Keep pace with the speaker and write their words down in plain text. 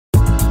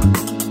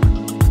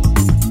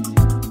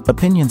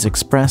Opinions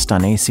expressed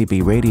on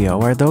ACB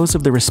Radio are those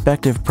of the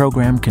respective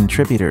program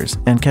contributors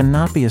and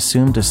cannot be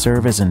assumed to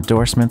serve as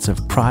endorsements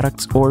of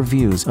products or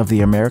views of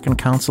the American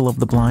Council of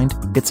the Blind,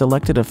 its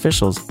elected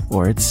officials,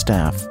 or its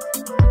staff.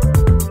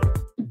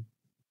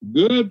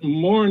 Good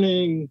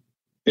morning,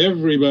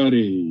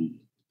 everybody.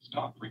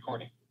 Stop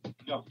recording.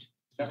 Note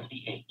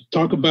 78.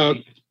 Talk about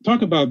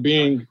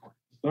being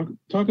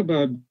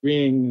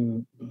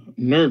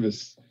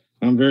nervous.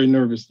 I'm very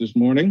nervous this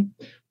morning,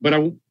 but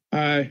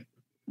I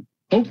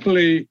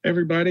hopefully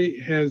everybody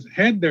has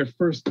had their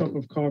first cup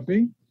of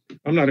coffee.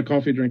 I'm not a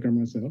coffee drinker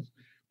myself,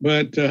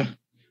 but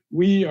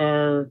we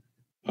are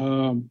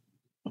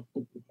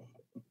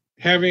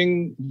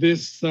having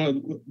this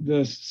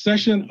the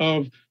session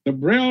of the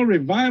Braille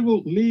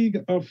Revival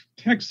League of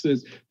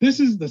Texas. This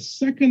is the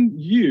second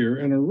year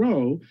in a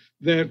row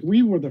that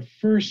we were the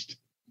first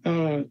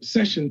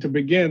session to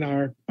begin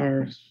our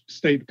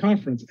state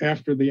conference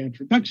after the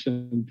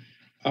introduction.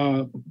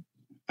 I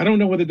don't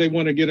know whether they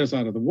want to get us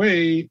out of the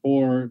way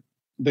or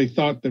they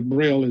thought that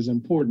Braille is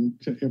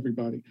important to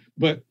everybody,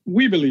 but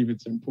we believe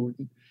it's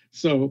important.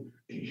 So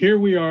here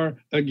we are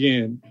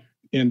again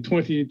in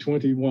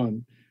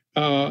 2021.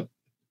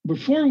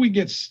 Before we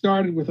get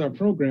started with our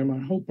program, I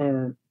hope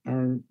our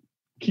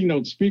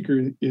keynote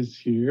speaker is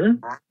here.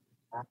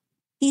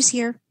 He's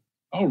here.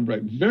 All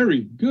right,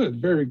 very good,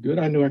 very good.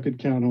 I knew I could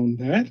count on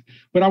that.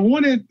 But I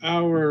wanted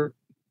our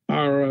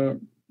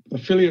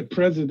affiliate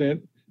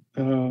president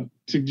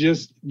to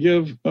just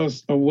give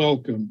us a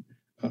welcome.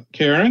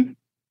 Karen?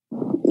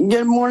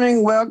 Good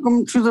morning.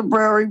 Welcome to the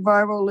Braille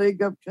Revival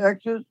League of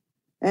Texas.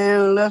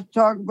 And let's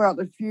talk about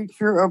the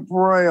future of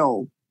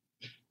Braille.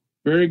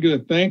 Very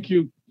good. Thank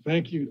you,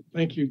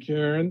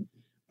 Karen.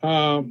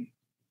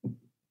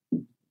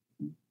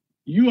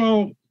 You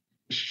all,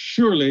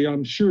 surely,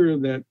 I'm sure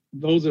that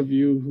those of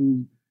you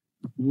who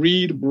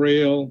read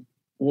Braille,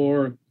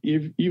 or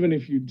even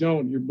if you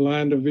don't, you're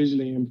blind or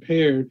visually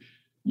impaired,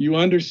 you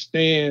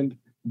understand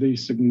the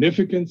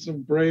significance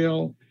of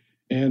Braille,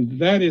 and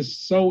that is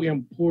so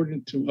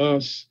important to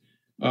us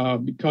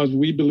because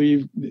we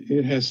believe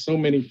it has so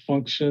many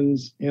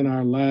functions in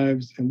our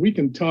lives, and we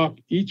can talk,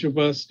 each of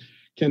us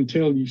can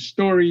tell you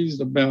stories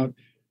about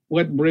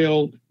what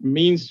Braille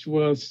means to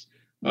us,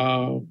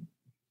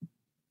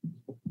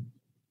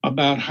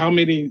 about how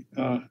many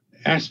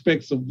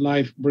aspects of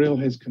life Braille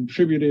has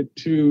contributed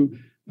to,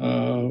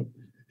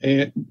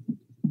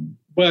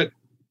 but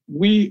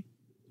we,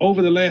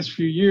 over the last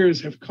few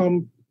years, have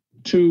come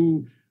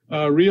to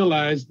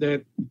realize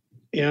that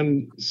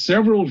in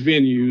several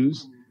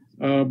venues,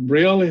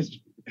 Braille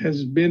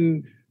has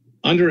been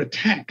under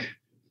attack.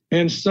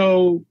 And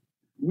so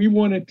we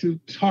wanted to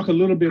talk a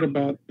little bit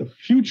about the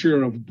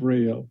future of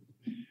Braille.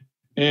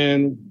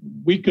 And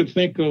we could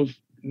think of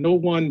no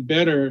one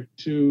better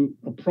to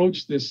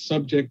approach this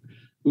subject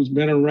who's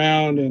been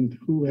around and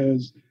who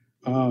has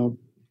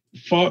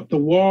fought the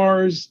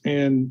wars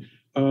and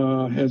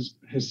has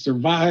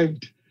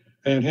survived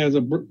and has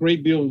a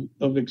great deal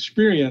of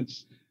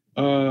experience,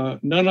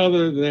 none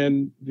other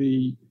than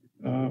the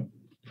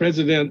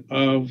president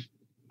of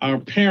our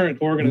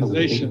parent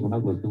organization,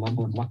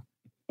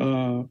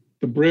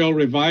 the Braille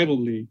Revival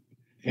League,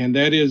 and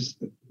that is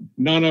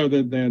none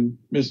other than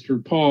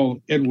Mr. Paul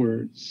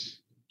Edwards.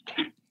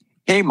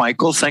 Hey,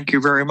 Michael, thank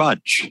you very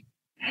much.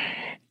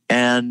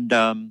 And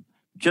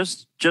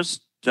just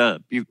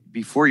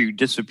before you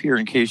disappear,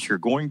 in case you're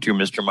going to,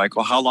 Mr.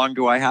 Michael, how long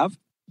do I have?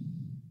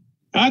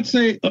 I'd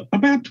say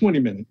about 20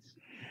 minutes.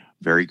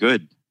 Very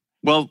good.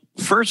 Well,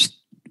 first,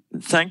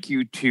 thank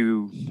you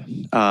to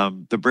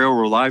the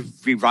Braille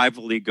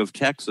Revival League of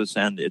Texas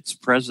and its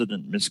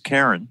president, Miss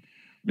Karen.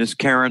 Miss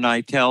Karen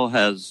Eitel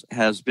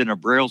has been a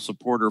Braille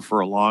supporter for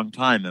a long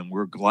time, and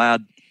we're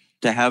glad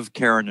to have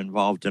Karen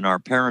involved in our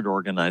parent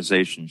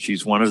organization.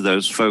 She's one of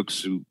those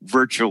folks who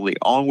virtually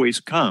always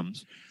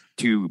comes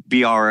to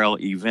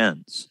BRL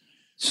events.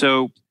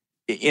 So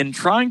in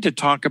trying to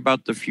talk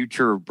about the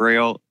future of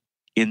Braille,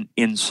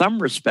 in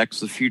some respects,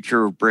 the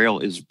future of Braille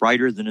is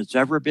brighter than it's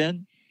ever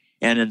been.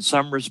 And in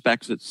some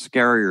respects, it's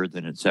scarier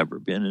than it's ever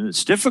been. And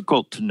it's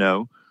difficult to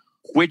know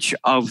which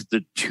of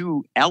the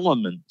two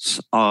elements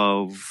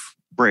of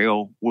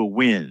Braille will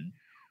win.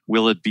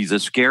 Will it be the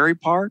scary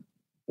part,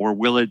 or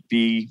will it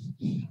be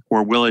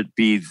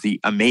the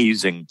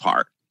amazing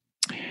part?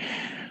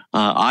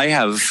 I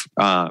have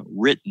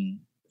written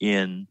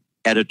in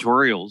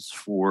editorials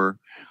for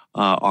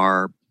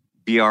our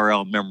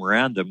BRL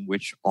memorandum,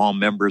 which all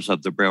members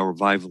of the Braille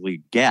Revival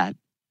League get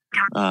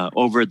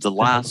over the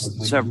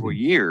last several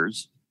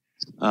years,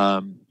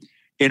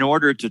 in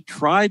order to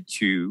try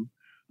to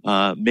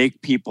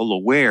make people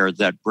aware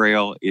that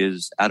Braille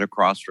is at a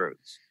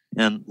crossroads.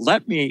 And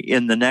let me,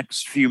 in the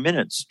next few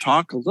minutes,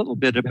 talk a little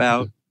bit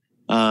about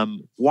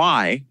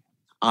why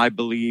I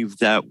believe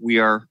that we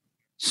are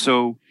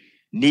so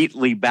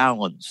neatly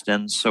balanced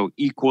and so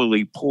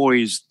equally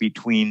poised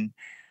between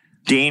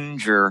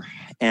danger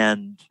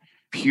and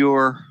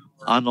pure,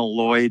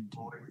 unalloyed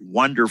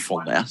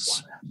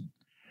wonderfulness.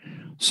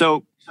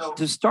 So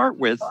to start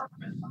with,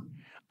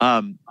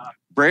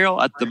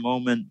 Braille at the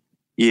moment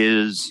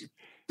is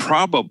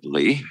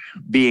probably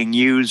being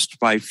used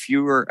by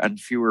fewer and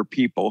fewer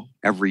people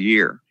every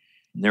year.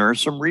 And there are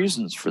some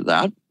reasons for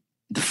that.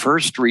 The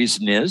first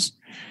reason is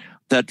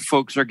that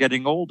folks are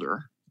getting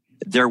older.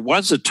 There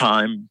was a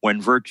time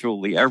when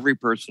virtually every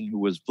person who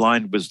was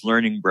blind was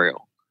learning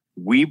Braille.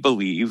 We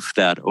believe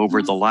that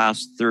over the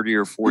last 30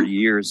 or 40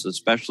 years,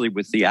 especially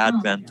with the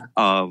advent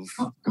of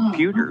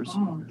computers,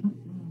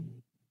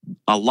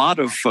 a lot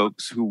of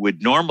folks who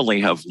would normally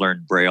have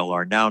learned Braille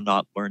are now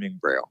not learning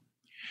Braille.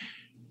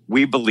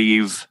 We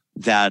believe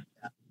that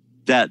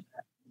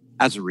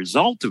as a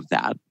result of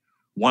that,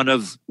 one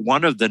of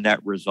the net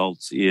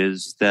results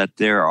is that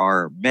there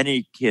are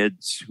many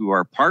kids who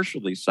are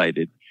partially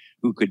sighted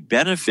who could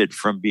benefit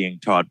from being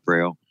taught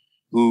Braille,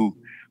 who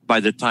by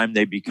the time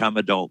they become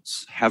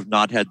adults have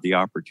not had the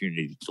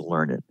opportunity to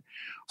learn it.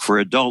 For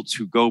adults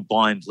who go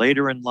blind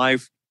later in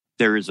life,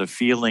 there is a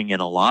feeling in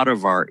a lot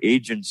of our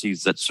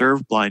agencies that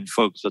serve blind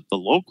folks at the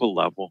local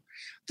level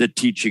that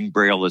teaching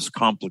Braille is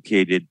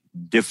complicated,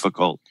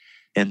 difficult.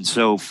 And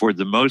so for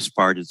the most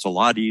part, it's a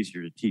lot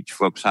easier to teach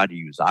folks how to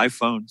use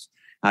iPhones,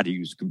 how to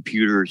use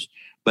computers,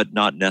 but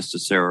not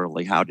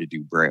necessarily how to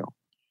do Braille.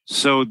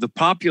 So the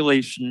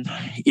population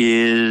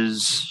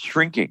is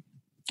shrinking.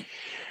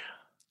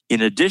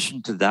 In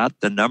addition to that,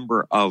 the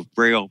number of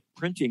Braille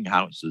printing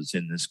houses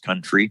in this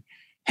country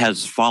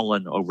has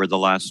fallen over the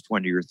last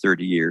 20 or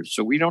 30 years.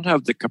 So we don't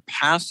have the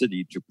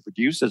capacity to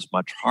produce as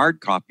much hard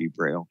copy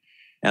Braille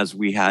as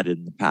we had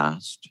in the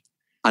past.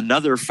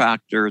 Another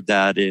factor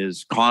that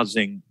is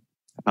causing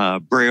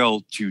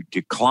Braille to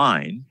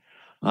decline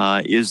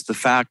is the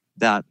fact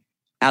that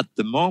at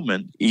the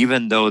moment,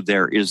 even though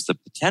there is the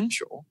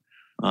potential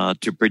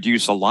to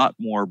produce a lot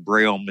more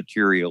Braille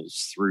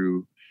materials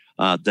through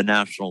the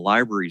National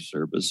Library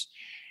Service,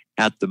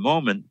 at the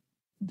moment,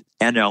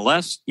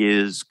 NLS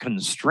is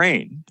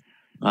constrained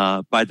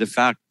by the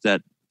fact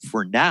that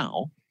for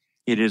now,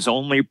 it is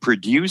only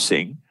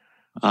producing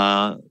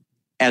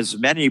as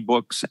many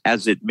books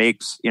as it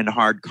makes in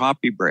hard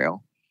copy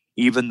Braille,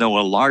 even though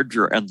a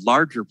larger and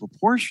larger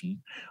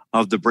proportion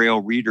of the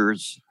Braille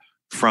readers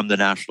from the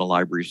National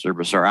Library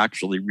Service are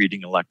actually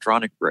reading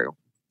electronic Braille.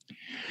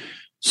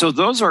 So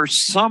those are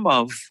some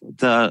of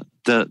the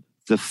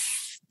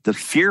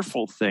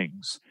fearful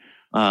things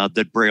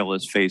that Braille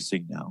is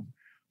facing now.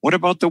 What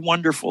about the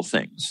wonderful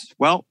things?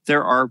 Well,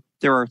 there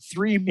are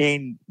three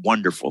main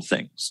wonderful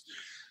things.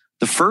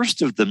 The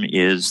first of them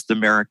is the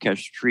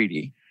Marrakesh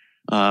Treaty.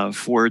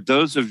 For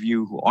those of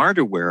you who aren't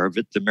aware of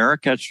it, the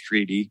Marrakesh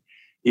Treaty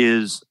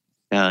is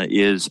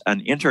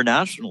an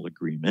international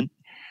agreement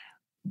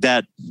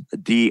that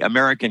the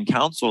American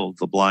Council of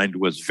the Blind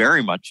was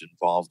very much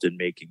involved in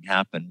making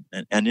happen,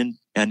 and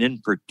in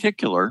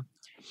particular,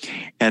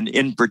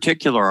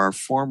 our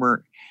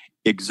former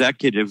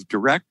executive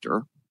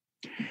director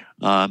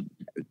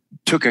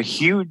took a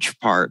huge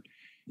part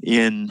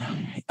in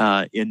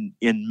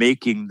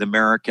making the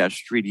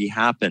Marrakesh Treaty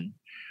happen.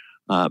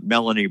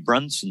 Melanie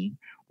Brunson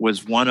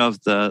was one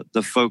of the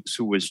folks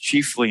who was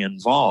chiefly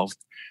involved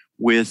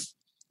with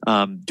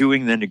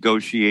doing the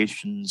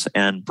negotiations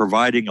and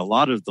providing a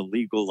lot of the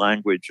legal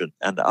language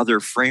and other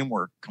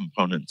framework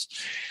components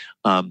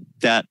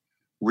that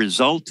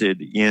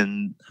resulted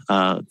in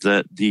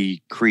the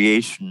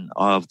creation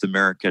of the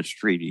Marrakesh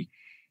Treaty.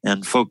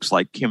 And folks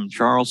like Kim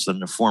Charlson,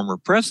 the former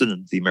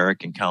president of the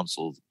American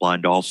Council of the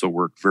Blind, also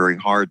worked very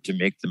hard to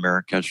make the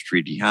Marrakesh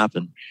Treaty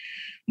happen.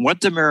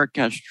 What the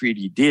Marrakesh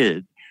Treaty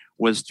did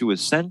was to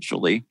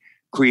essentially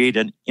create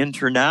an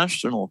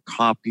international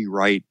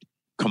copyright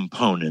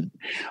component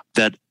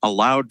that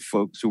allowed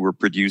folks who were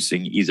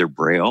producing either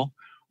Braille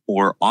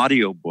or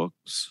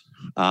audiobooks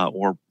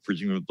or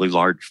presumably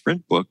large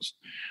print books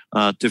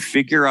to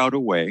figure out a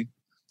way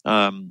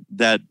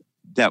that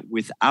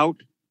without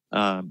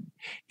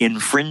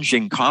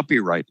infringing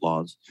copyright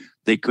laws,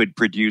 they could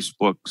produce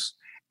books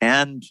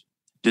and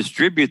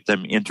distribute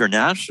them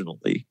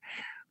internationally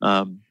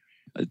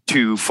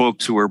to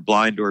folks who are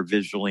blind or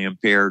visually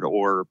impaired,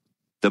 or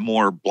the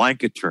more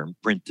blanket term,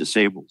 print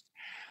disabled.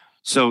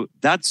 So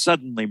that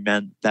suddenly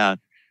meant that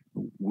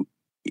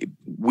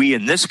we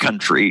in this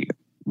country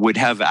would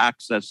have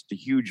access to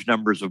huge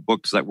numbers of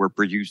books that were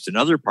produced in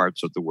other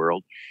parts of the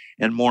world.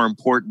 And more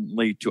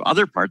importantly, to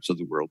other parts of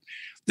the world,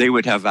 they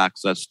would have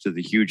access to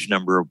the huge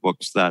number of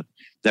books that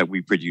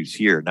we produce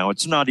here. Now,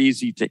 it's not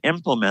easy to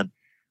implement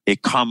a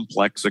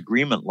complex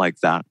agreement like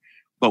that.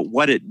 But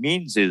what it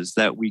means is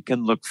that we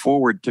can look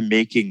forward to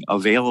making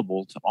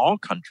available to all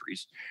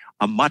countries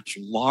a much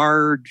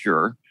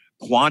larger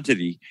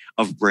quantity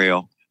of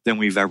Braille than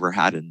we've ever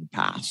had in the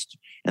past.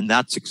 And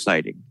that's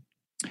exciting.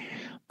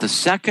 The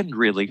second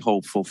really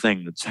hopeful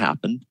thing that's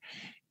happened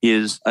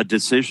is a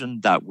decision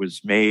that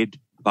was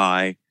made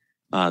by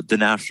the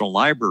National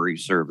Library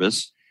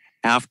Service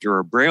after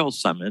a Braille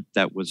summit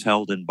that was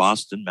held in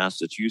Boston,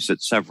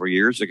 Massachusetts several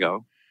years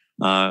ago,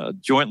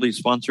 jointly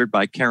sponsored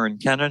by Karen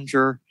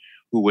Kenninger,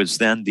 who was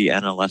then the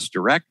NLS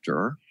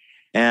director,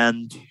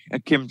 and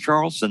Kim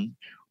Charlson,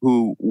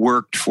 who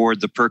worked for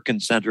the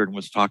Perkins Center and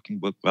was talking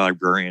book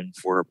librarian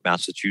for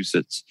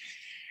Massachusetts.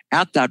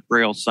 At that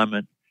Braille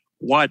Summit,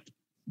 what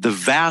the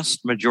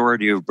vast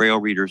majority of Braille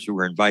readers who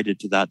were invited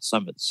to that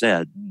summit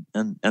said,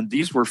 and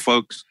these were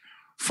folks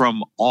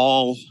from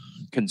all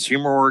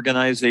consumer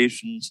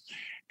organizations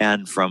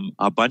and from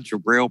a bunch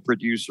of Braille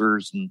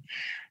producers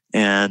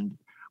and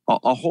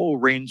a whole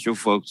range of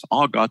folks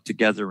all got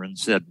together and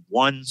said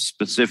one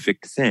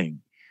specific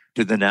thing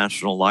to the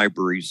National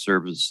Library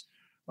Service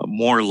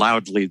more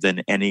loudly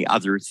than any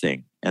other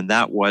thing. And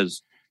that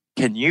was,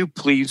 can you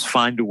please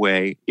find a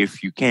way,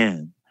 if you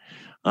can,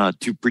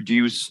 to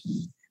produce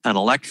an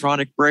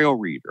electronic Braille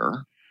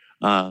reader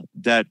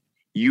that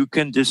you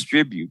can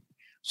distribute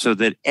so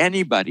that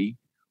anybody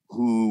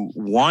who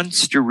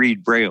wants to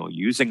read Braille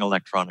using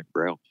electronic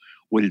Braille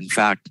would in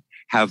fact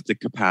have the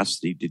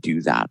capacity to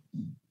do that.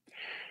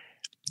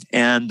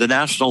 And the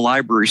National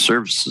Library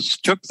Services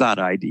took that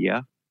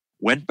idea,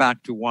 went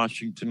back to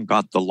Washington,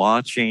 got the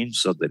law changed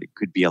so that it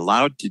could be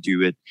allowed to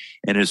do it,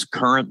 and is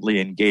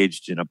currently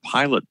engaged in a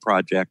pilot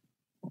project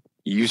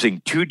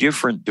using two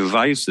different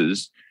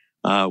devices,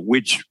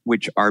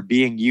 which are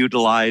being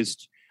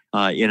utilized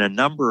in a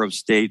number of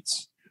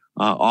states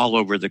all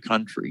over the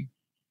country.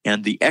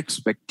 And the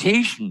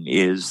expectation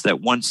is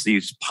that once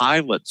these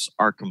pilots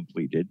are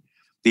completed,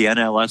 the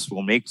NLS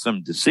will make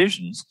some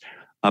decisions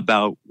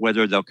about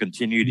whether they'll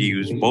continue to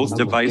use both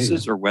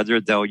devices or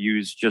whether they'll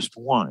use just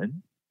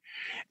one.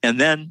 And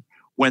then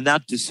when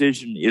that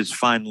decision is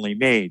finally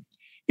made,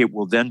 it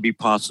will then be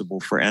possible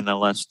for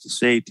NLS to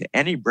say to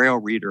any Braille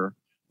reader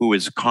who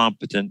is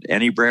competent,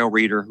 any Braille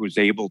reader who's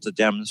able to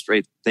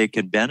demonstrate they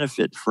can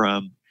benefit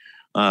from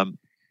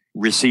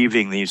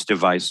receiving these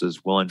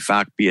devices will in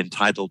fact be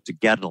entitled to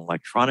get an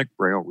electronic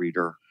Braille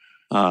reader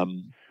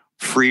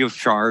free of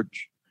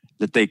charge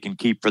that they can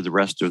keep for the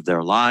rest of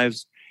their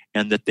lives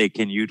and that they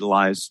can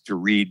utilize to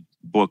read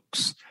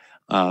books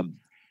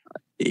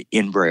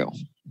in Braille.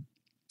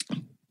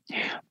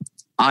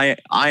 I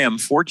am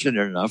fortunate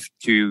enough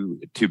to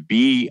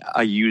be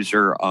a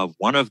user of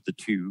one of the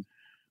two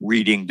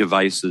reading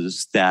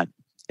devices that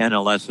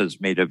NLS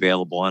has made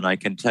available, and I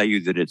can tell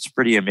you that it's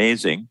pretty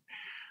amazing.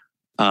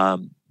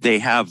 They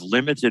have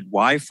limited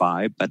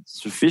Wi-Fi, but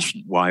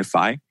sufficient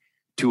Wi-Fi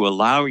to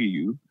allow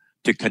you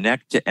to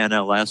connect to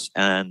NLS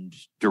and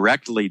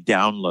directly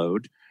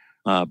download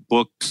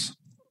books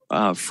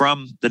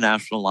from the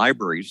National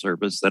Library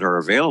Service that are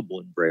available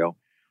in Braille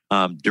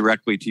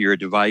directly to your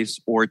device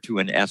or to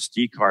an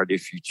SD card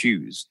if you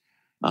choose.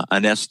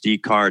 An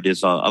SD card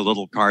is a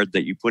little card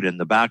that you put in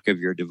the back of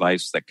your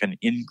device that can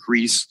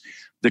increase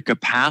the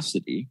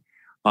capacity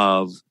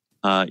of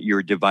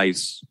your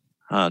device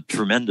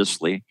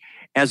tremendously.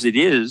 As it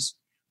is,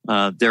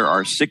 there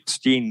are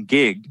 16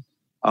 gig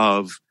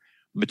of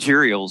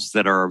materials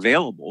that are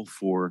available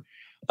for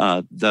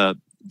the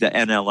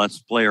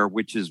NLS player,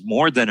 which is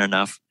more than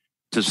enough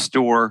to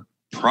store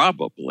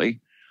probably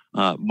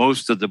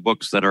most of the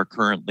books that are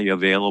currently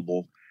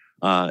available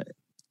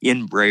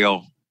in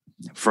Braille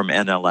from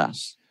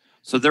NLS.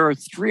 So there are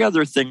three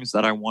other things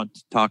that I want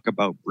to talk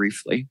about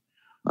briefly.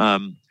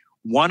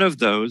 One of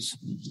those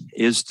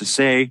is to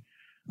say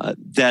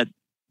that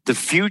the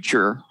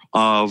future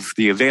of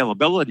the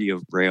availability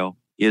of Braille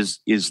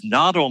is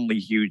not only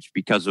huge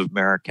because of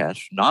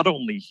Marrakesh, not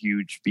only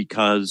huge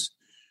because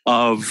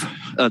of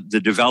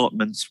the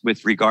developments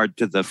with regard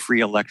to the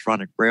free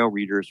electronic Braille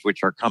readers,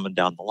 which are coming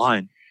down the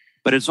line,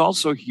 but it's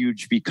also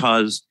huge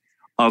because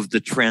of the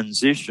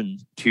transition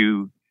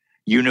to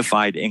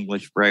Unified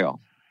English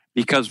Braille.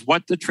 Because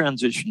what the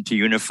transition to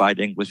Unified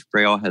English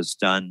Braille has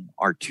done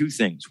are two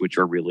things which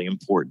are really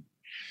important.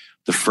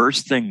 The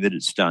first thing that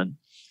it's done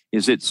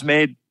is it's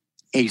made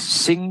a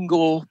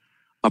single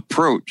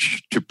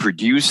approach to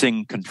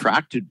producing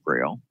contracted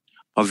Braille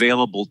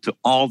available to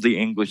all the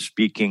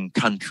English-speaking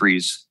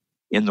countries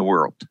in the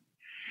world.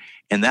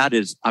 And that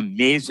is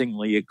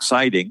amazingly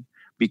exciting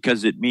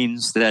because it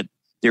means that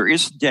there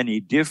isn't any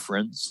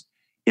difference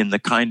in the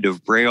kind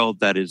of Braille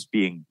that is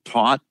being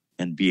taught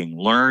and being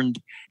learned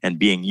and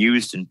being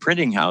used in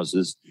printing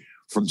houses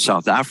from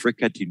South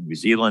Africa to New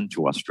Zealand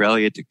to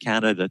Australia to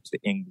Canada to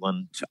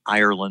England to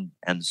Ireland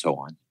and so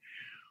on.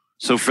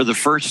 So for the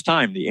first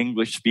time, the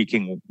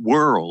English-speaking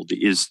world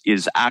is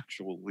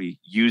actually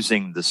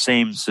using the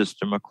same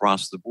system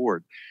across the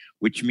board,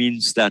 which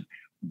means that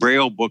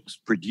Braille books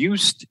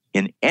produced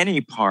in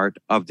any part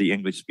of the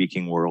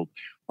English-speaking world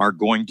are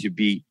going to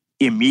be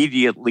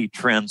immediately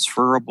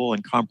transferable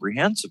and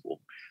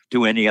comprehensible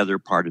to any other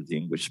part of the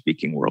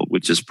English-speaking world,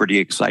 which is pretty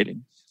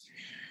exciting.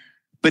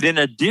 But in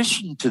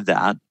addition to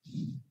that,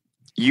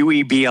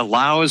 UEB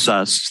allows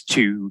us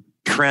to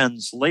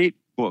translate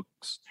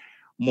books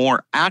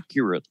more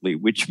accurately,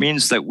 which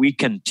means that we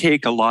can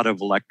take a lot of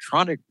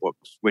electronic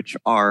books, which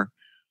are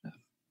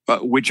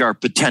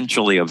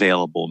potentially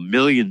available,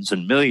 millions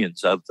and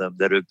millions of them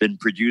that have been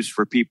produced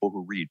for people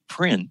who read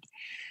print,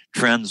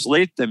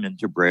 translate them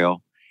into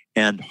Braille,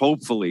 and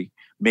hopefully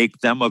make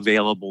them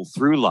available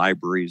through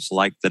libraries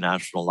like the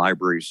National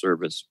Library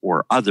Service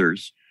or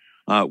others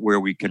where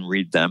we can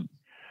read them.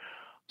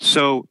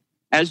 So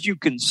as you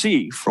can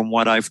see from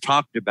what I've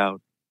talked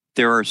about,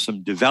 there are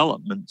some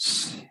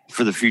developments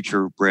for the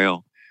future of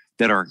Braille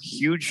that are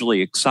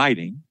hugely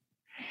exciting.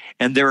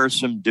 And there are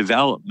some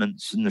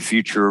developments in the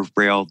future of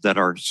Braille that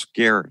are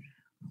scary.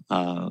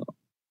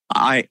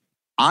 I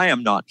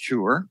am not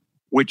sure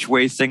which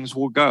way things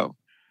will go.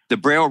 The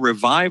Braille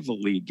Revival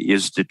League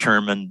is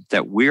determined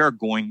that we are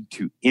going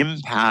to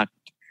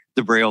impact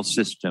the Braille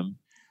system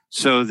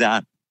so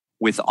that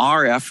with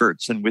our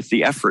efforts and with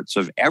the efforts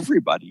of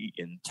everybody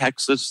in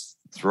Texas,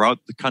 throughout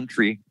the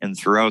country, and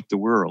throughout the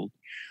world,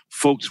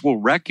 folks will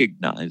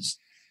recognize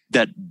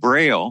that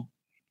Braille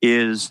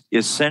is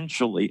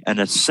essentially an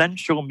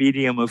essential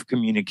medium of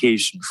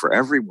communication for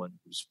everyone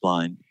who's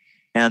blind,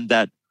 and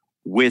that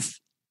with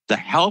the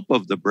help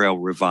of the Braille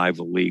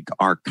Revival League,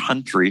 our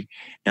country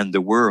and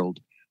the world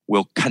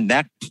will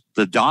connect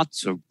the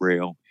dots of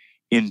Braille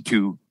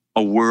into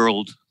a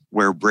world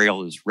where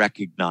Braille is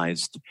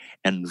recognized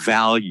and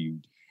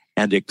valued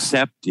and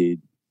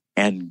accepted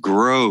and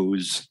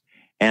grows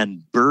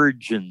and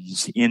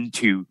burgeons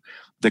into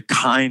the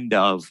kind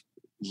of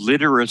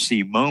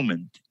literacy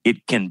moment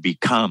it can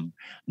become,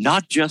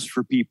 not just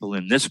for people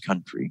in this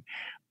country,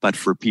 but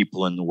for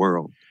people in the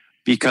world.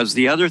 Because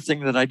the other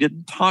thing that I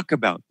didn't talk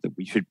about that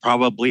we should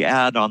probably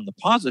add on the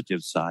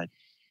positive side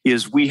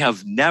is we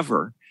have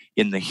never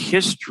in the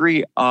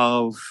history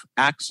of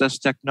access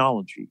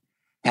technology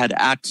had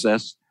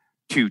access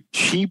to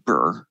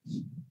cheaper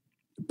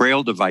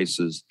Braille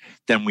devices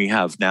than we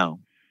have now.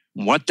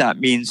 What that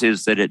means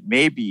is that it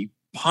may be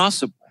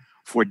possible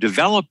for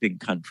developing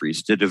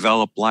countries to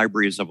develop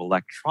libraries of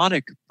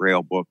electronic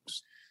Braille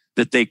books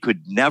that they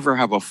could never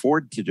have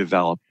afforded to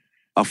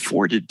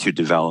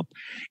develop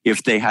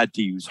if they had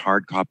to use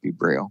hard copy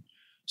Braille.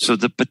 So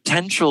the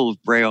potential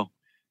of Braille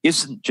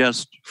isn't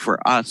just for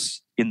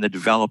us in the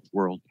developed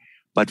world,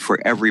 but for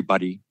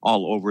everybody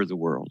all over the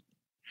world.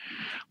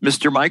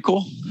 Mr.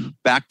 Michael,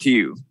 back to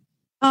you.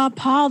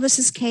 Paul, this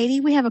is Katie.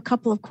 We have a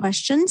couple of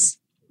questions.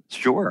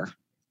 Sure.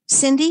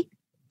 Cindy,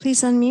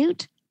 please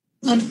unmute.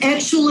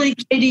 Actually,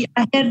 Katie,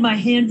 I had my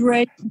hand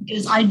raised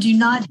because I do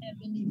not have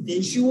any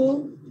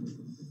visual.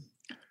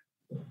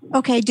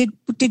 Okay,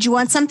 did you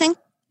want something?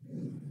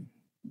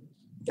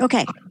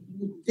 Okay.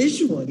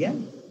 Visual, yeah.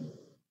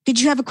 Did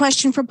you have a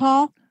question for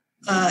Paul?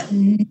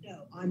 No,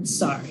 I'm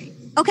sorry.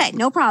 Okay,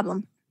 no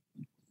problem.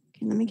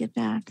 Okay, let me get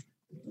back.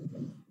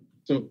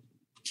 Did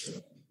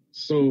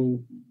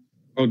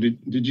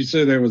you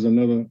say there was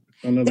another?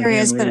 There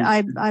is, but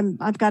raised?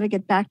 I've got to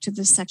get back to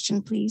this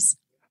section, please.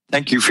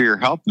 Thank you for your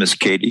help, Miss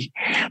Katie.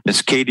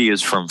 Miss Katie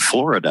is from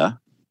Florida,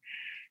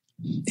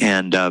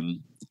 and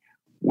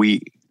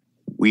we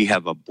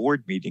have a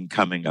board meeting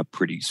coming up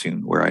pretty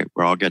soon where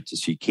I'll get to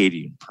see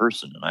Katie in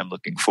person, and I'm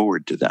looking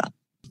forward to that.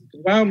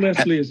 While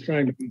Leslie is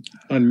trying to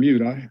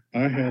unmute,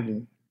 I have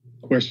a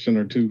question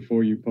or two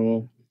for you,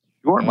 Paul.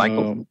 Sure,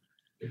 Michael.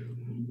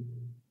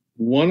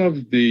 One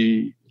of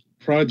the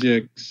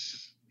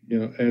projects,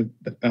 as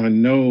I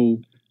know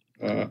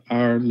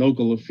our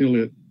local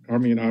affiliate,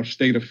 our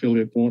state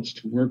affiliate wants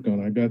to work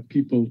on. I got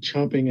people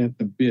chomping at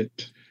the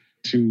bit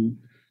to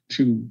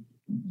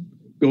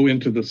go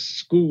into the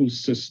school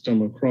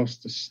system across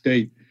the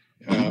state,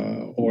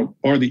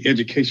 or the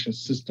education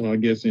system, I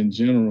guess, in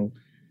general.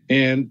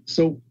 And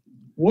so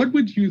what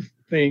would you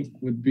think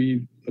would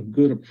be a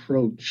good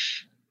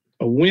approach,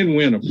 a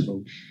win-win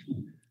approach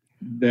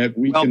that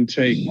we can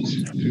take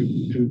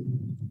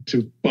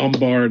to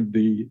bombard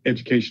the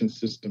education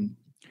system?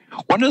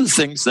 One of the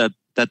things that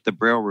the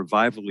Braille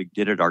Revival League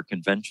did at our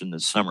convention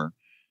this summer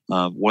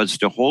was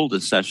to hold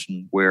a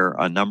session where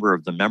a number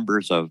of the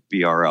members of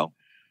BRL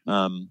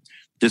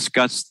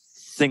discussed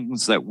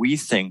things that we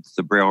think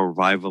the Braille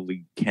Revival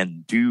League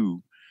can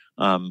do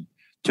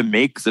to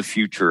make the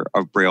future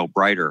of Braille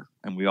brighter.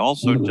 And we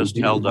also just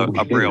held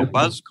a Braille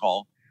buzz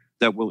call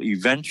that will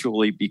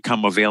eventually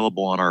become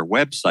available on our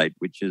website,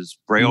 which is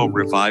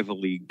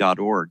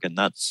braillerevivalleague.org, and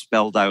that's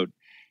spelled out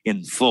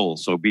in full,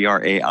 so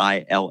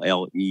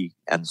BRAILLE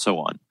and so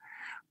on.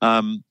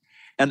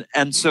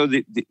 And so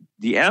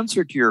the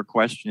answer to your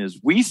question is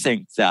we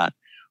think that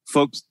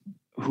folks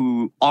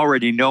who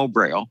already know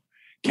Braille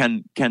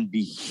can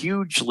be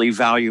hugely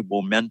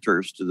valuable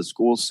mentors to the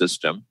school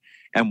system.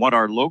 And what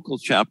our local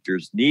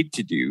chapters need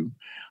to do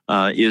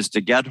is to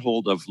get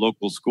hold of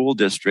local school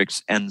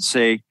districts and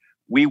say,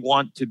 we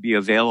want to be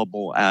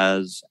available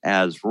as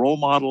role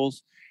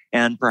models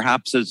and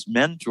perhaps as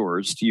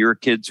mentors to your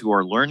kids who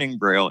are learning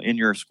Braille in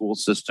your school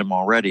system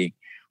already.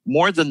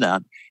 More than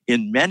that,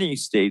 in many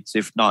states,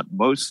 if not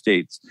most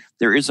states,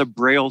 there is a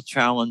Braille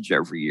Challenge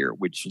every year,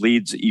 which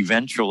leads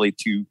eventually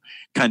to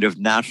kind of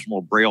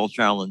national Braille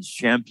Challenge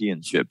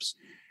championships.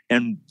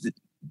 And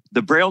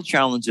the Braille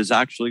Challenge is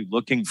actually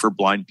looking for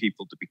blind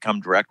people to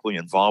become directly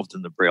involved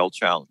in the Braille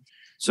Challenge.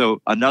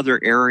 So another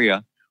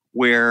area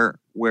where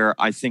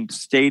I think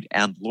state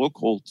and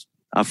local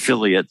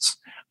affiliates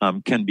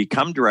can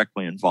become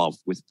directly involved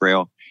with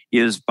Braille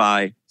is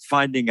by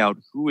finding out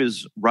who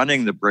is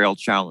running the Braille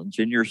Challenge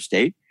in your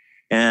state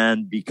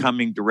and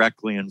becoming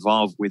directly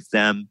involved with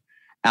them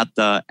at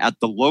the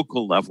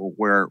local level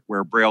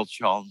where Braille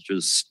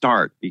challenges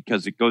start,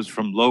 because it goes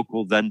from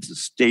local, then to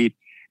state,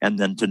 and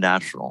then to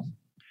national.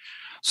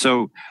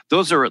 So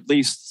those are at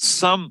least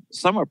some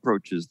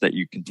approaches that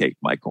you can take,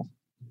 Michael.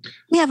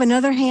 We have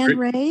another hand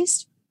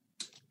raised.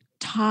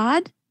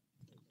 Todd?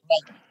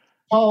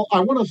 Paul, I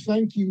want to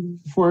thank you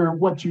for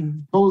what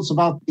you told us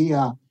about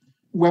the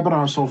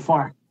webinar so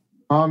far.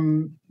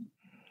 About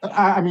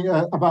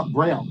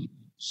Braille.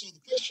 So the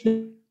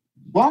question,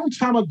 a long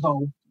time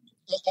ago,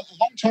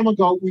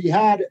 we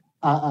had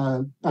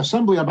an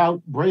assembly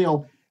about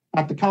Braille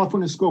at the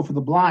California School for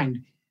the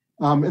Blind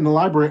in the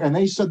library, and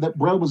they said that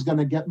Braille was going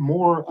to get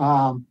more.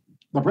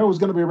 The Braille was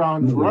going to be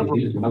around forever.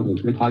 It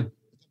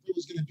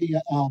was going to be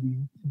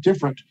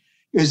different.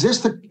 Is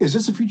this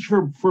the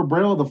future for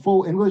Braille, the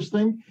full English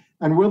thing?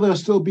 And will there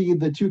still be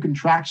the two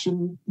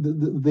contraction,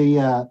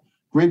 the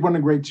grade 1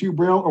 and grade 2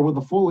 Braille, or will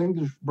the full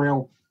English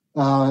Braille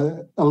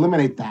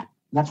eliminate that?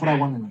 That's what I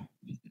want to know.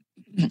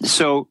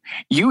 So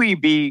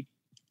UEB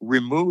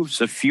removes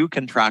a few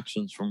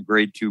contractions from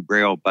grade 2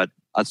 Braille, but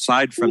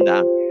aside from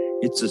that,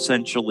 it's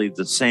essentially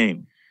the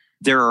same.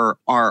 There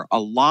are a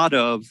lot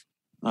of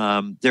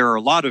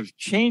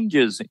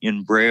changes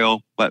in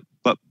Braille, but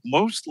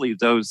mostly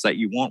those that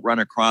you won't run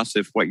across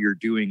if what you're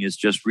doing is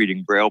just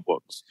reading Braille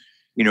books.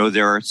 You know,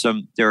 there are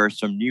some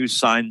new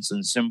signs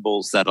and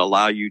symbols that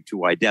allow you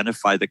to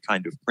identify the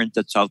kind of print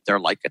that's out there,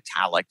 like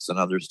italics and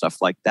other stuff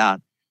like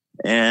that.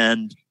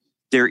 And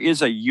there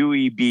is a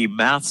UEB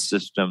math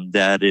system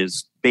that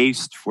is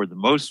based, for the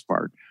most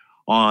part,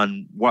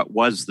 on what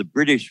was the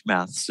British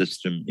math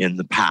system in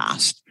the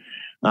past,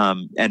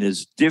 and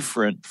is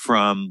different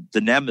from the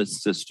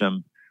Nemis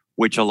system,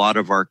 which a lot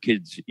of our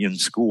kids in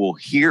school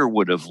here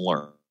would have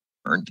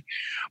learned.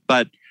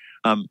 But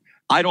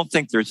I don't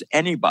think there's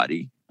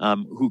anybody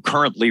who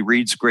currently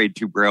reads grade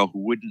 2 Braille who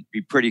wouldn't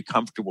be pretty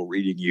comfortable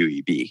reading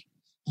UEB.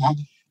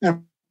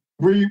 And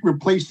we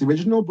replace the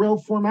original Braille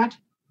format?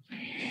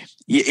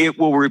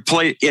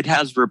 It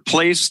has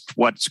replaced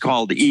what's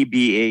called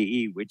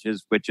EBAE, which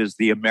is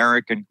the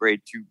American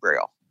grade 2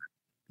 Braille.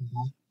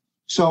 Mm-hmm.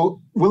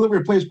 So will it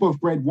replace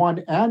both grade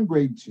 1 and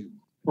grade 2?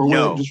 Or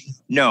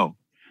No.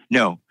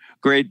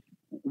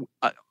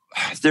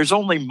 There's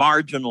only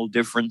marginal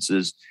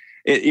differences.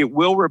 It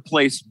will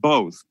replace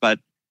both, but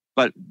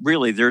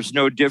really there's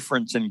no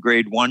difference in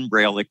grade 1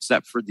 Braille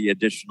except for the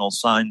additional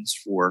signs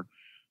for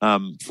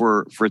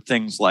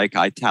things like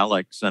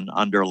italics and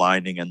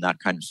underlining and that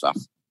kind of stuff.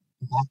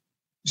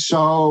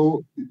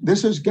 So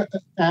this is,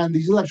 and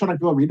these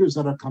electronic Braille readers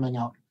that are coming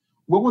out,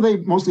 what will they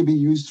mostly be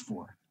used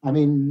for? I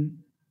mean,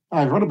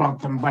 I've heard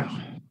about them, but...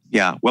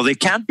 Yeah, well, they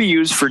can't be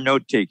used for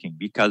note-taking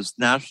because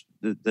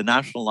the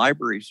National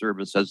Library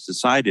Service has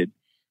decided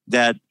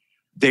that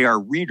they are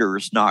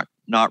readers, not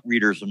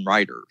readers and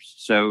writers.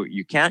 So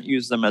you can't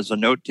use them as a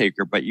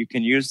note-taker, but you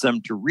can use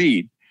them to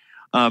read.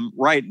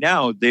 Right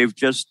now, they've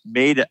just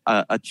made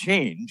a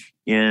change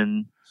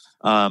in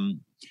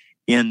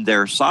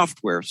their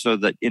software so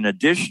that in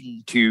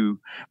addition to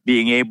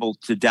being able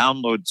to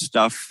download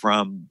stuff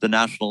from the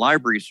National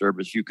Library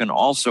Service, you can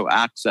also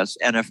access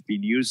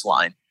NFB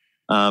Newsline.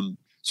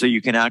 So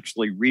you can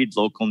actually read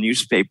local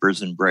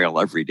newspapers in Braille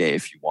every day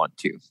if you want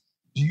to.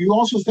 Do you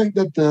also think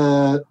that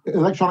the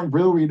electronic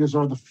Braille readers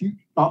are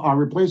a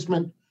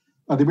replacement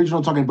of the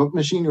original talking book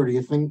machine, or do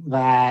you think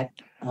that?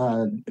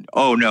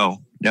 Oh no,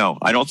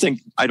 I don't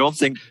think.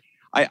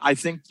 I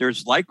think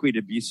there's likely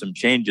to be some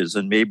changes,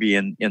 and maybe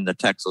in the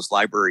Texas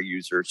Library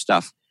User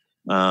stuff,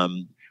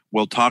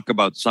 we'll talk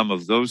about some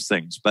of those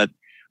things. But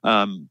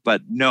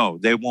no,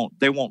 they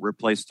won't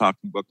replace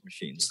talking book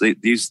machines.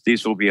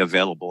 These will be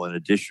available in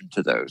addition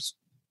to those.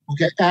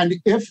 Okay, and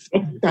if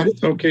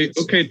okay,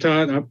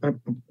 Todd.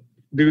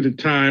 Due to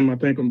time, I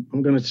think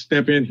I'm going to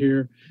step in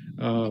here.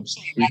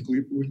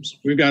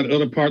 We've got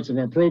other parts of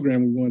our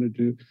program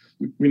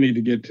we need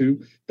to get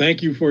to.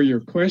 Thank you for your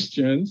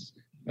questions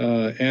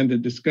and the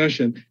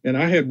discussion. And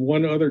I had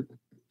one other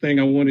thing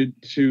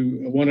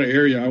one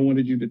area I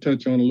wanted you to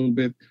touch on a little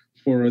bit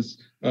for us,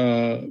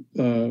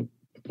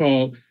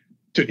 Paul,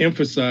 to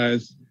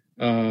emphasize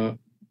the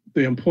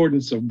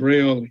importance of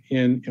Braille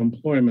in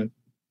employment,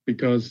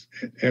 because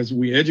as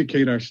we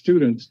educate our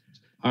students,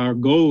 our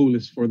goal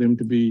is for them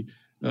to be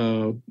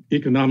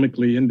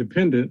economically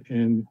independent,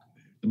 and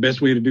the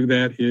best way to do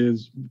that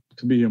is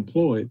to be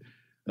employed.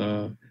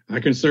 I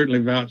can certainly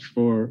vouch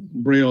for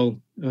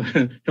Braille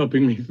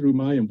helping me through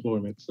my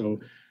employment. So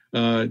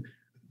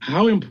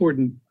how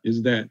important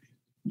is that,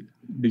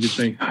 do you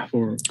think,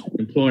 for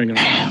employing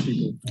our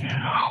people?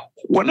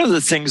 One of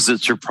the things that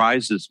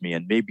surprises me,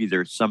 and maybe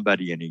there's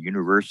somebody in a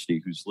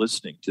university who's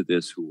listening to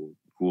this who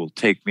will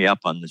take me up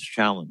on this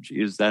challenge,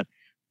 is that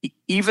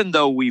even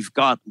though we've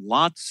got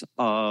lots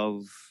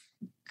of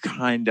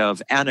kind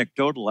of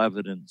anecdotal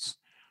evidence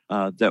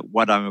that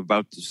what I'm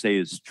about to say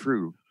is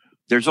true,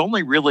 there's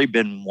only really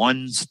been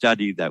one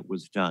study that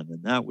was done,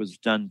 and that was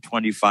done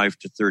 25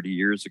 to 30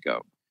 years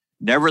ago.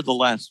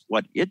 Nevertheless,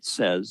 what it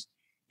says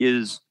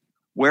is,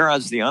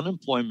 whereas the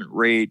unemployment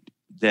rate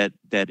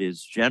that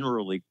is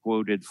generally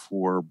quoted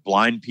for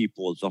blind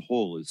people as a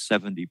whole is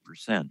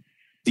 70%.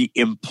 The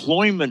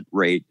employment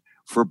rate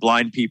for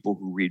blind people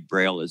who read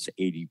Braille is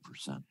 80%.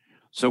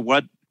 So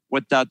what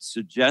that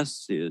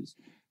suggests is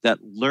that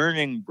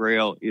learning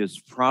Braille is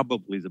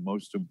probably the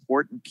most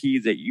important key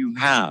that you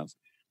have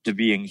to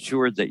being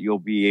sure that you'll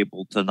be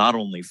able to not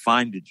only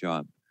find a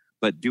job,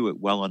 but do it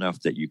well enough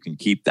that you can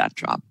keep that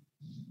job.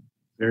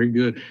 Very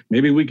good.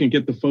 Maybe we can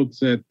get the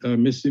folks at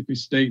Mississippi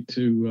State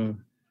to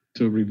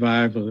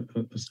revive a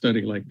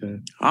study like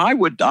that. I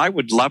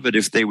would love it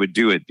if they would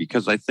do it,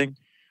 because I think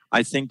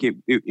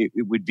it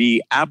would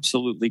be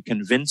absolutely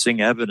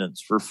convincing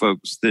evidence for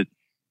folks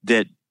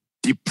that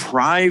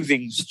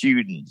depriving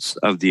students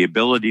of the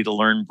ability to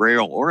learn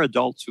Braille, or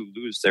adults who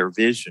lose their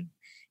vision,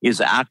 is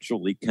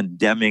actually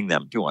condemning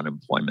them to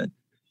unemployment.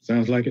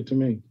 Sounds like it to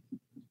me.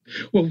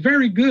 Well,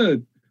 very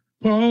good.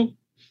 Paul,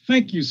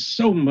 thank you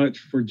so much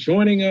for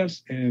joining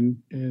us and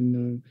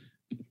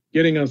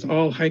getting us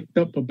all hyped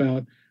up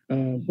about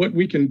what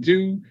we can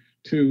do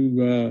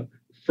to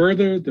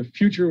further the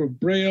future of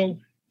Braille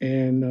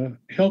and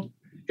help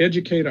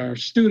educate our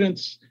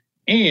students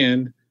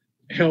and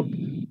help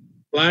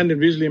blind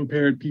and visually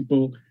impaired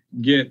people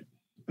get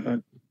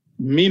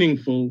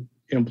meaningful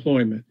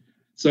employment.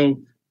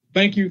 So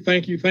thank you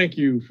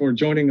for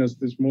joining us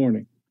this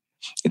morning.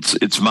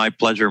 It's my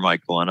pleasure,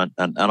 Michael, and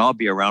I'll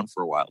be around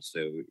for a while.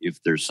 So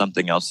if there's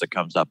something else that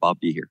comes up, I'll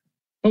be here.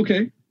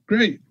 Okay,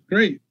 great.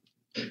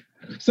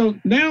 So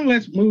now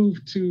let's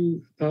move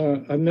to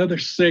another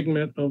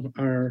segment of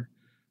our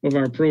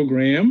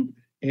program,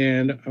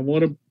 and I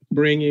want to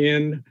bring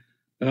in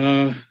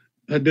a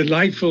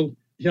delightful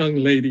young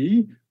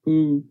lady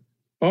who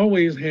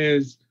always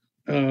has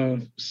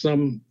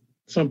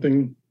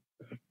something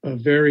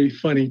very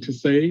funny to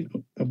say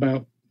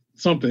about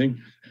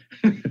something.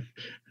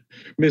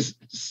 Miss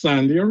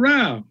Sandhya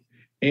Rao.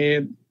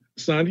 And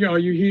Sandhya, are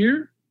you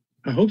here?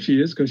 I hope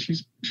she is, because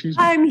she's.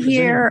 I'm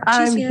here.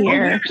 I'm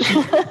here.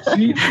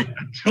 I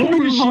told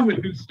her she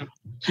would do something.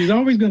 She's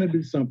always going to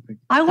do something.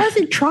 I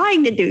wasn't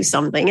trying to do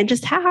something. It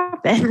just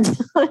happened.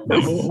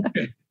 Oh,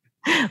 okay.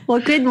 Well,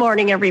 good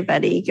morning,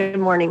 everybody. Good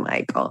morning,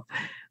 Michael.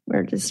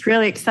 We're just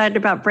really excited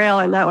about Braille,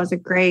 and that was a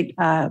great,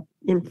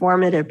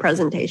 informative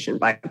presentation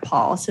by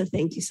Paul. So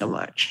thank you so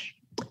much.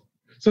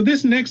 So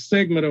this next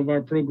segment of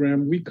our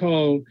program, we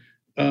call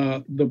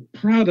the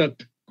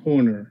Product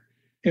Corner.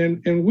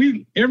 And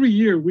we every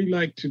year we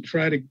like to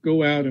try to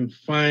go out and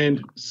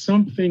find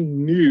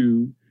something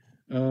new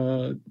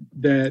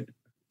that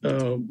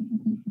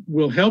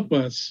will help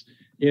us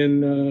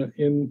in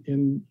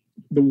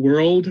the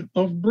world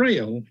of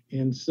Braille.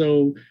 And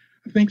so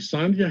I think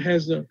Sandhya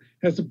has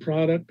a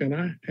product, and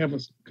I have a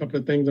couple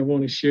of things I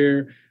want to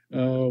share.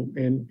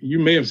 And you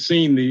may have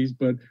seen these,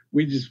 but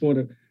we just want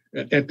to,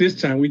 at this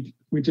time, we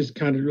just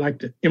kind of like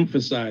to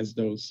emphasize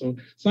those. So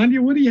Sandhya,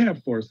 what do you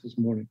have for us this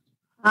morning?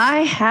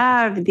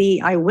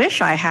 I wish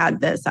I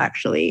had this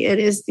actually. It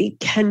is the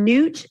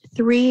Canute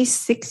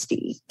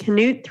 360.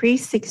 Canute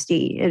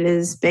 360. It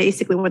is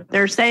basically what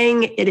they're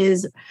saying. It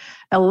is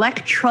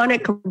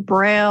electronic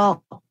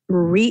Braille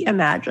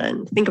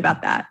reimagined. Think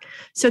about that.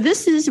 So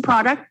this is a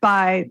product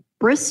by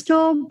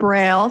Bristol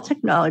Braille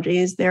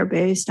Technologies. They're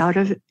based out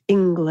of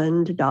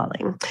England,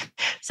 darling.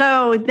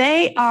 So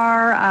they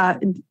are,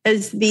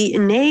 as the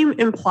name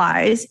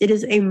implies, it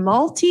is a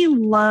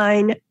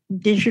multi-line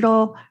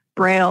digital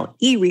Braille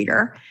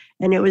e-reader,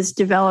 and it was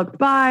developed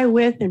by,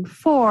 with, and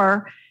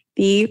for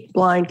the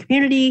blind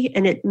community,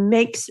 and it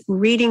makes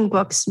reading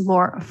books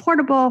more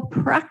affordable,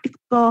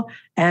 practical,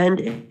 and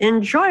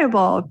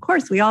enjoyable. Of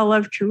course, we all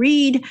love to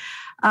read,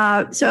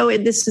 so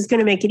this is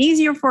going to make it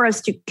easier for us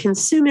to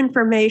consume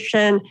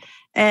information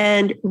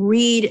and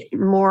read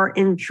more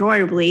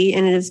enjoyably,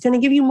 and it is going to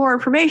give you more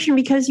information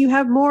because you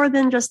have more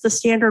than just the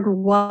standard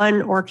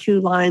 1 or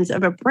 2 lines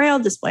of a Braille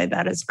display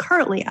that is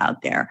currently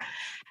out there.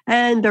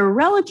 And the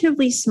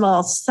relatively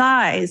small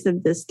size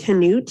of this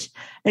Canute,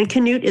 and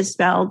Canute is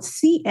spelled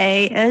C-A-N-U-T-E,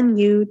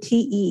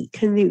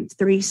 Canute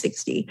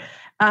 360.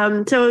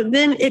 So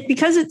then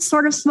because it's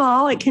sort of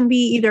small, it can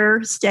be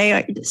either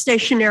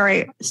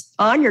stationary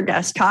on your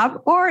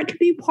desktop, or it can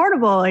be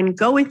portable and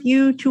go with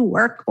you to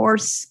work or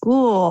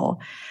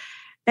school.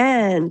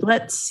 And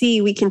let's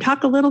see, we can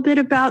talk a little bit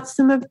about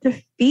some of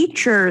the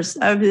features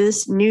of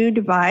this new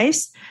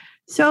device.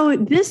 So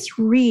this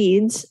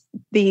reads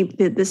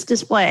this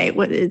display.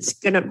 It's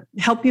going to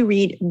help you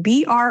read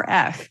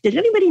BRF. Did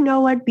anybody know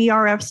what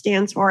BRF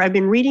stands for? I've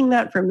been reading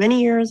that for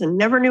many years and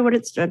never knew what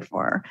it stood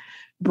for.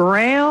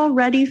 Braille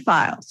Ready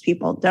Files.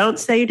 People, don't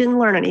say you didn't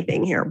learn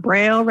anything here.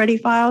 Braille Ready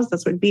Files,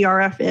 that's what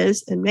BRF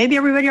is. And maybe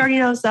everybody already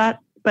knows that,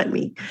 but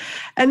me.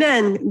 And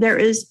then there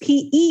is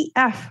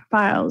PEF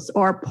files,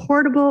 or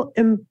Portable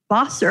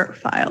Embosser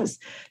files.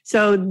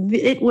 So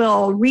it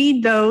will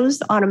read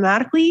those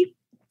automatically.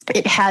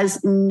 It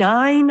has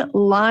 9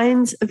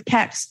 lines of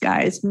text,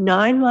 guys,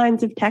 9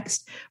 lines of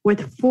text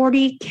with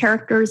 40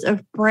 characters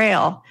of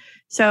Braille.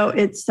 So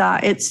it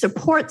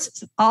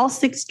supports all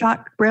 6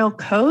 dot Braille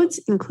codes,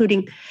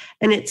 including,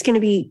 and it's going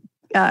to be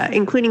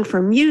including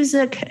for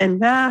music and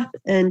math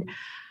and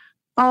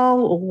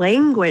all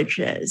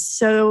languages.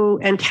 So,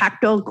 and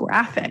tactile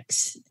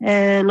graphics.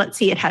 And let's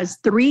see, it has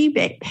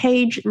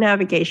 3-page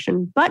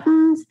navigation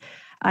buttons.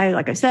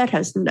 Like I said,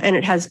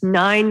 it has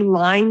 9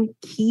 line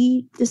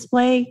key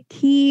display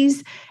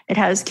keys. It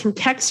has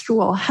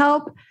contextual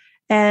help,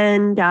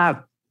 and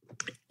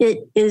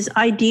it is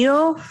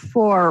ideal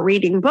for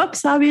reading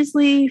books,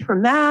 obviously, for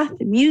math,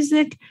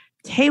 music,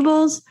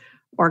 tables,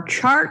 or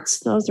charts.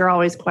 Those are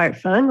always quite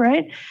fun,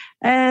 right?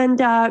 And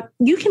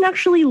you can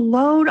actually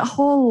load a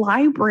whole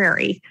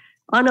library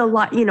on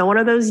one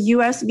of those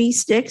USB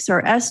sticks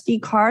or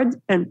SD cards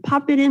and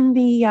pop it in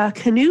the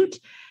Canute,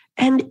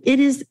 and it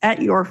is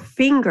at your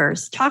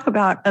fingers. Talk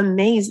about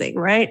amazing,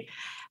 right?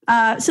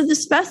 So the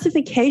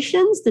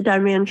specifications, the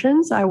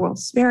dimensions, I will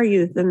spare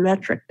you the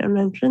metric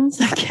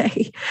dimensions,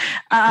 okay?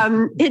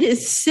 It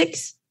is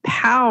 6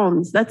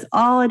 pounds. That's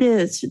all it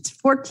is. It's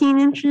 14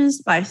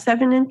 inches by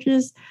 7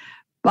 inches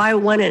by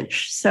 1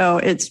 inch. So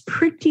it's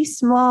pretty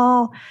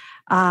small.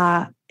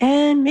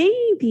 And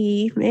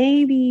maybe you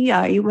may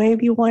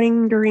be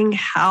wondering,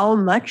 how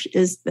much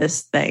is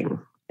this thing?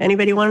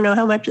 Anybody want to know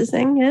how much this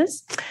thing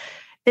is?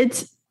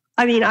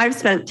 I've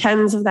spent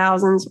tens of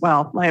thousands.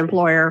 Well, my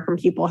employer and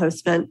people have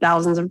spent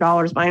thousands of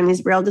dollars buying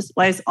these Braille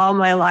displays all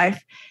my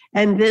life.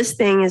 And this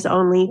thing is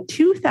only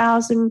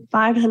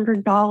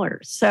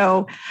 $2,500.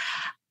 So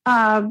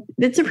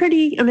it's a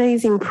pretty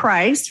amazing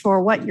price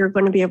for what you're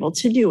going to be able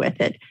to do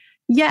with it.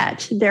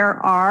 Yet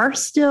there are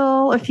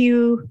still a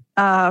few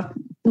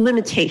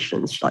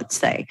limitations, let's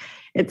say.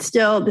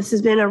 This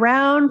has been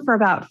around for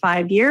about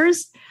 5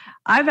 years.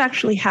 I've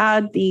actually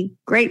had the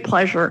great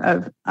pleasure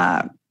of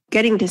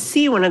getting to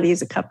see one of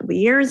these a couple of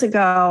years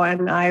ago,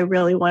 and I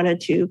really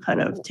wanted to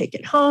kind of take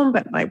it home,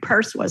 but my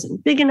purse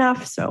wasn't big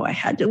enough, so I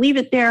had to leave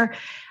it there.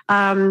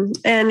 And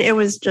it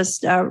was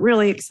just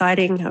really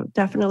exciting,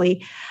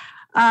 definitely.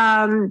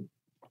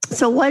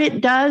 So what it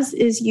does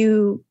is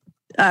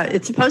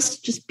it's supposed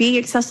to just be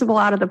accessible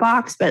out of the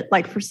box, but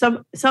like for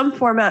some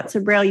formats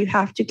of Braille, you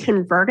have to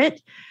convert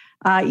it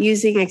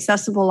using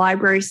accessible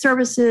library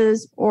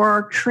services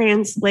or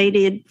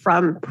translated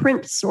from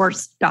print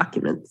source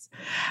documents.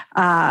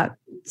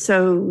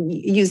 So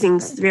using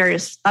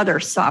various other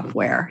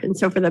software. And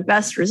so for the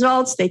best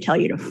results, they tell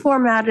you to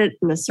format it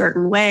in a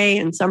certain way,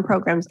 and some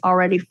programs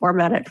already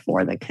format it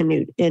for the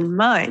Canute in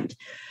mind.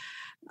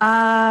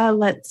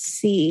 Let's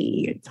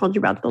see, I told you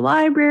about the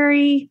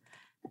library.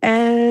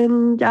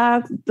 And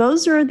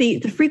those are the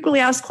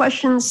frequently asked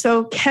questions.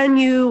 So can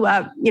you,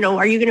 are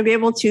you going to be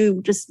able to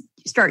just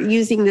start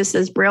using this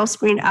as Braille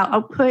screen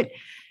output?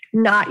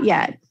 Not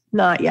yet.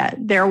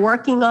 They're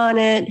working on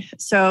it.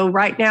 So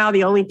right now,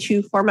 the only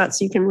 2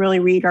 formats you can really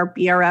read are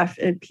BRF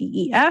and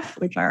PEF,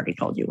 which I already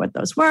told you what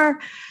those were.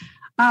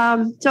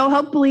 So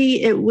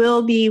hopefully it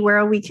will be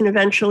where we can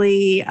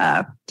eventually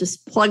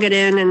just plug it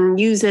in and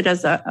use it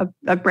as a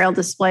Braille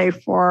display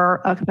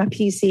for a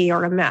PC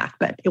or a Mac,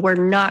 but we're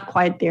not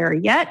quite there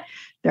yet.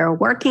 They're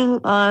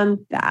working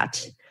on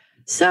that.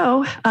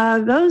 So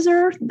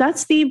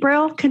that's the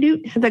Braille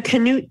Canute, the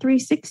Canute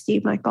 360,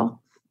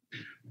 Michael.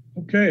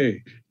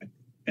 Okay,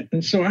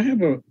 and so I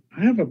have a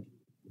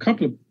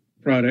couple of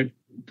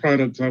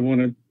products I want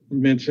to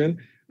mention,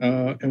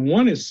 and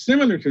one is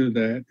similar to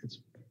that.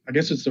 I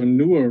guess it's a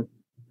newer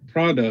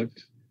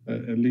product.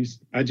 At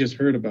least I just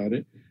heard about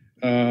it,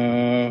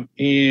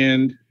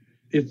 and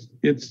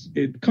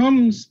it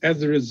comes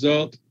as a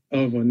result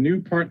of a new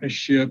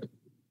partnership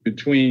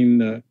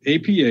between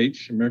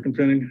APH, American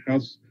Printing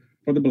House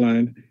for the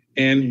Blind,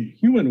 and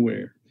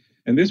Humanware.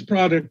 And this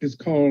product is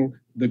called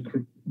the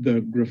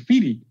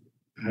Graffiti.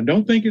 I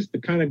don't think it's the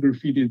kind of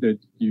graffiti that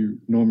you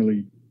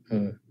normally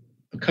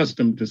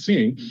accustomed to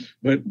seeing,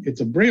 but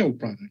it's a Braille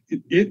product.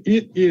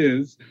 It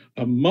is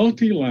a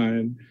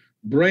multi-line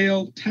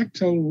Braille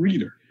tactile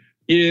reader.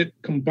 It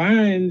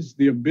combines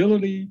the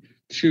ability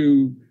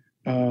to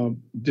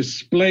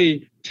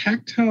display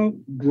tactile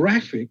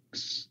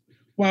graphics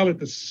while at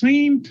the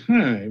same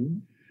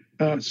time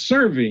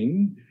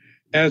serving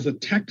as a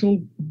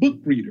tactile book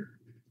reader,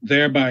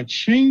 thereby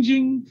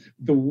changing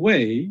the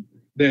way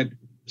that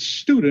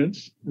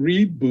students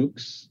read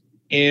books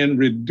and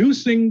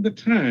reducing the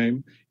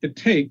time it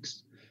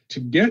takes to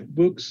get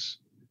books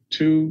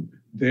to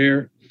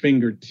their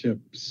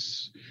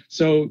fingertips.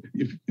 So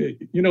it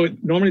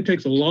normally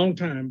takes a long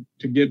time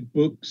to get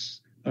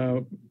books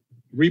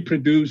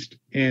reproduced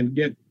and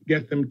get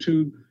them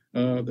to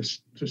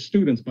the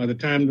students. By the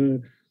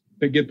time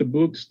they get the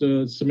books,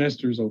 the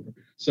semester is over.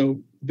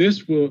 So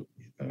this will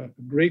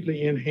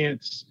greatly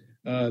enhance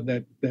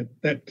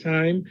that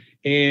time,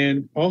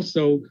 and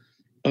also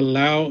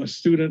allow a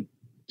student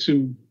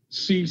to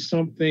see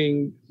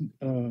something,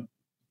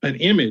 an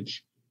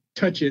image,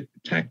 touch it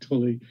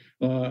tactily.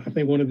 I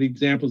think one of the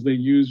examples they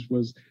used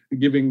was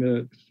giving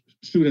the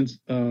students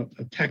a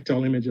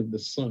tactile image of the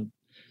sun.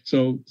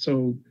 So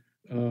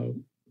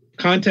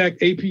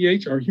contact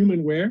APH or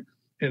Humanware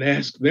and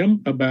ask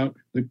them about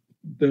the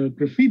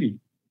graffiti.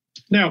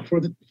 Now,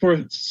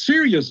 for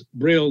serious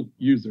Braille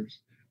users,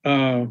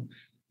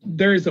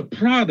 there's a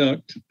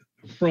product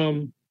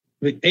from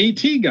the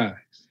AT guys.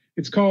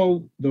 It's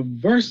called the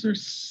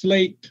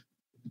VersaSlate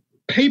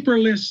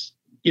Paperless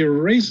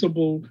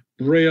Erasable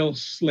Braille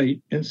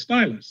Slate and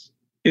Stylus.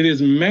 It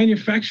is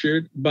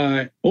manufactured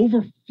by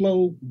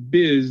Overflow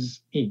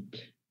Biz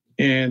Inc.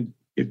 and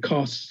it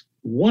costs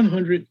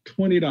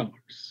 $120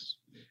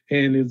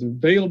 and is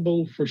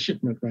available for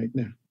shipment right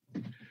now.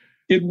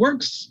 It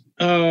works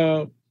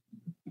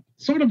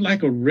sort of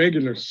like a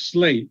regular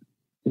slate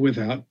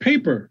without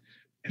paper.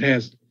 It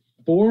has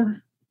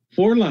four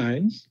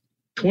lines,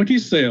 20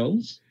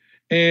 cells,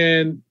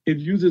 and it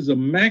uses a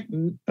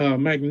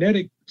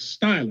magnetic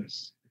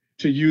stylus.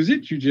 To use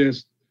it, you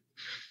just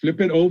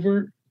flip it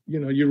over.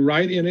 You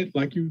write in it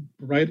like you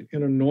write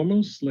in a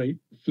normal slate,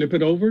 flip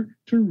it over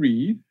to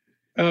read.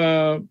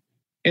 And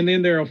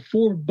then there are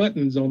 4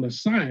 buttons on the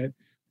side.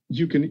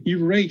 You can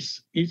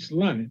erase each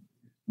line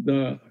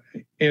and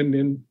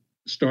then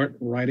start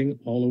writing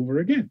all over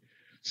again.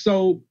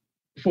 So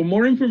for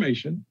more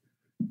information,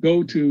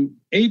 go to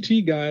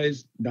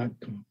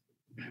atguys.com.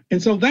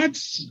 And so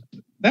that's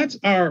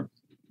our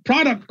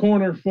product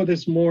corner for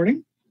this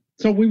morning.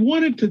 So we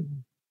wanted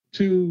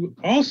to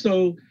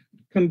also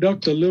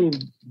conduct a little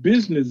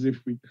business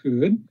if we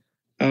could.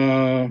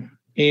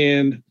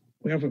 And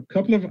we have a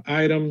couple of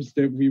items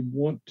that we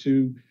want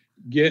to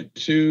get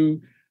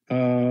to.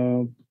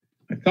 I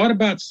thought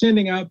about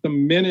sending out the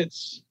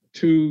minutes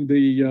to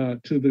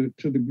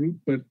the group,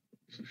 but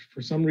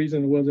for some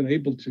reason I wasn't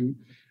able to.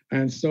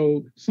 And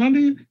so,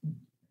 Sandy,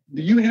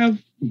 do you have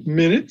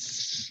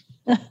minutes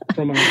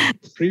from our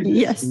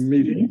previous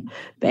meeting?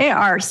 There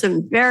are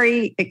some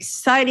very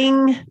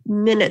exciting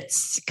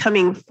minutes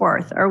coming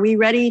forth. Are we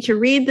ready to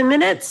read the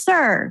minutes,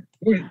 sir?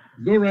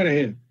 Go right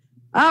ahead.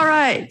 All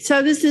right.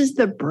 So this is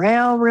the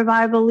Braille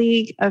Revival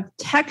League of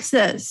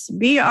Texas,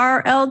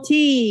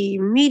 BRLT,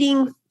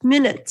 meeting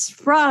minutes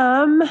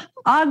from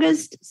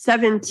August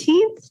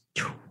 17th,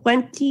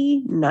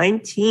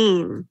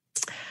 2019.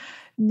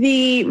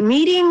 The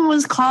meeting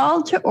was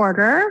called to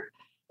order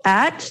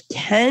at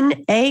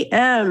 10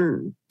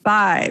 a.m.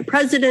 by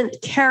President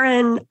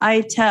Karen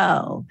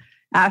Eitel.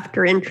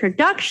 After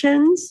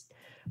introductions,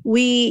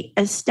 we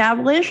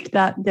established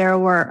that there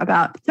were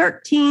about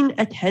 13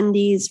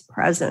 attendees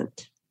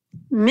present.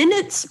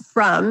 Minutes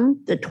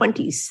from the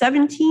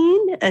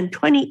 2017 and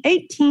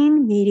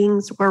 2018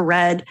 meetings were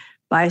read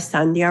by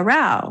Sandhya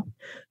Rao.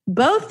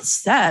 Both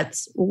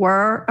sets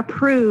were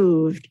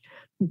approved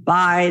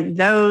by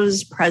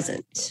those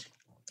present.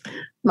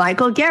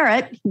 Michael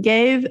Garrett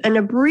gave an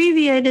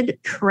abbreviated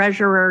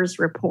treasurer's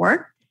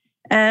report,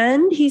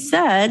 and he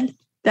said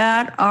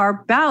that our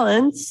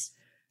balance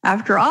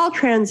after all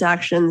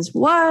transactions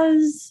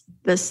was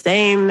the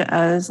same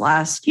as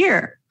last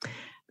year,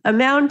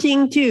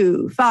 amounting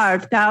to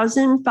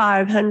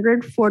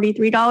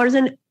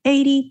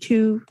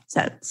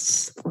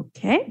 $5,543.82.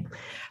 Okay.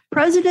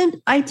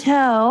 President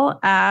Eitel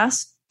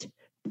asked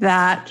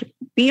that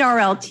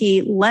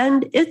BRLT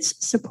lend its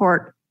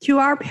support to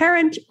our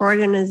parent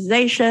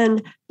organization,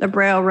 the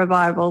Braille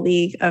Revival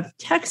League of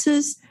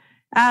Texas,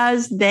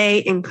 as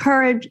they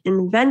encourage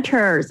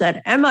inventors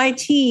at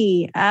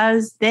MIT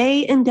as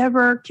they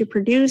endeavor to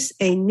produce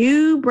a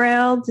new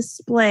Braille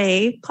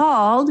display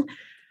called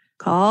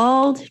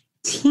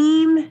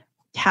Team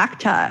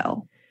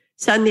Tactile.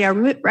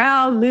 Sandhya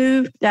Rao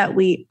moved that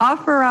we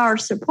offer our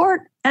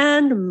support,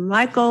 and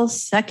Michael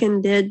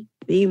seconded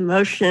the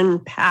motion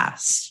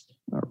passed.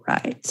 All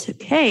right.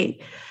 Okay.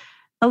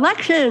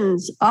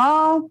 Elections.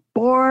 All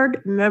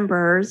board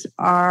members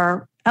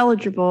are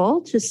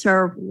eligible to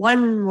serve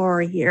one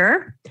more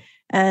year.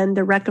 And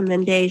the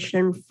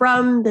recommendation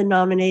from the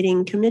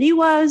nominating committee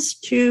was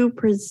to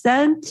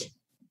present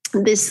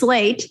the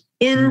slate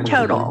in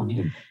total.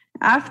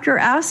 After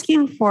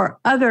asking for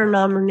other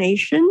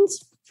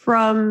nominations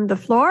from the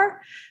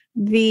floor,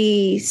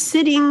 the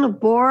sitting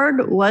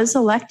board was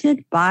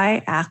elected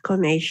by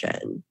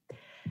acclamation.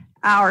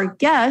 Our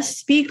guest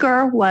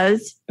speaker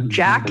was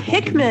Jack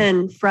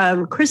Hickman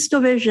from Crystal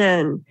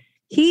Vision.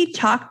 He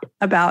talked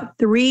about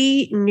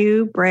 3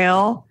 new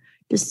Braille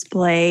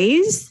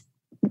displays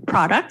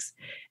products,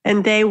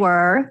 and they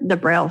were the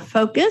Braille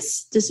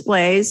Focus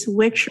displays,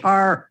 which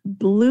are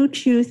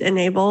Bluetooth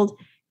enabled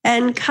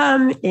and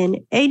come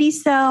in 80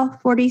 cell,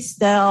 40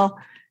 cell,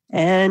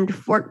 and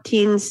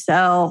 14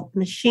 cell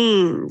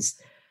machines.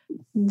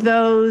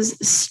 Those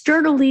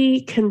sturdily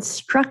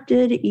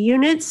constructed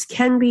units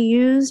can be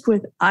used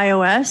with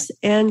iOS,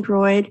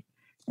 Android,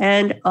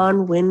 and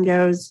on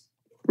Windows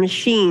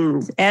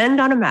machines and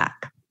on a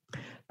Mac.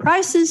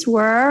 Prices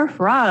were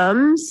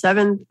from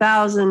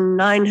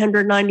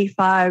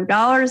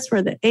 $7,995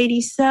 for the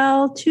 80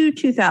 cell to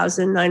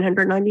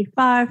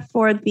 $2,995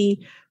 for the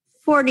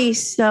 40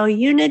 cell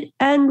unit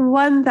and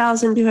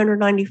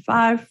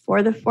 $1,295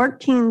 for the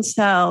 14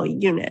 cell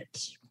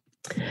unit.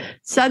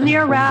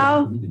 Sandhya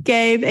Rao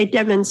gave a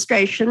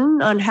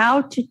demonstration on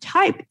how to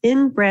type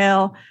in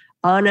Braille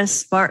on a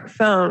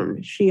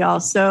smartphone. She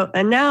also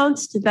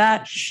announced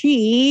that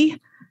she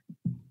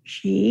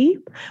she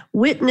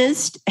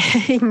witnessed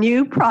a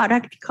new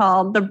product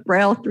called the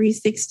Braille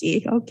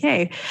 360.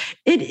 Okay.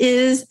 It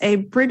is a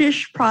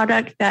British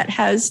product that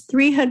has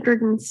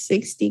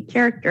 360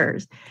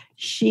 characters.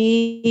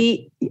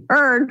 She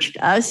urged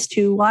us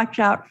to watch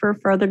out for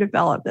further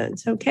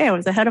developments. Okay, I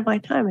was ahead of my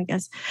time, I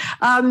guess.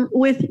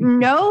 With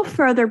no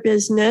further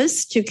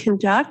business to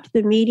conduct,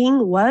 the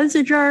meeting was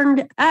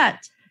adjourned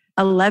at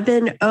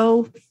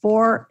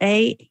 11:04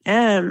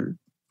 a.m.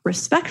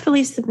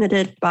 Respectfully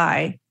submitted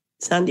by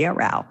Sandhya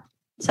Rao,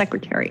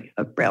 Secretary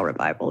of Braille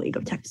Revival League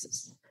of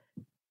Texas.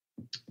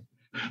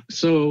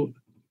 So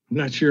I'm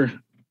not sure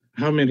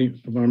how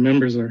many of our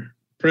members are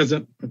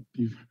present, but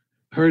you've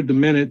heard the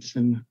minutes,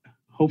 and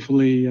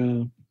hopefully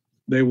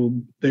they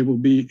will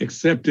be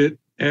accepted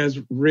as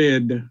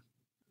read.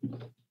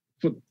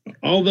 For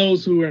all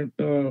those who are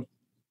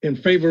in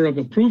favor of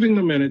approving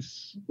the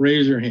minutes,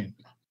 raise your hand.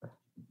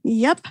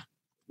 Yep.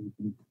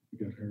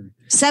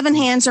 7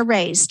 hands are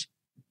raised.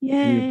 Yay.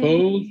 Any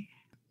opposed?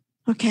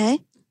 Okay.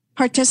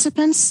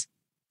 Participants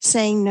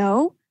saying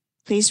no,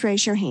 please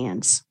raise your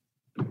hands.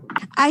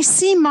 I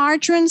see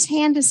Marjorie's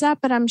hand is up,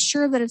 but I'm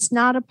sure that it's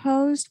not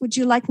opposed. Would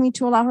you like me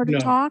to allow her to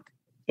talk?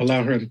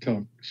 Allow her to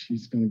talk.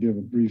 She's going to give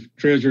a brief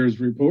treasurer's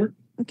report.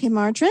 Okay,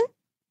 Marjorie.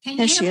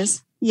 There she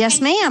is.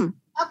 Yes,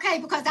 ma'am. Okay,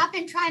 because I've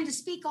been trying to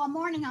speak all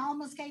morning. I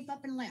almost gave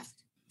up and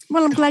left.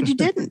 Well, I'm glad you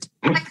didn't.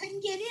 I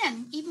couldn't get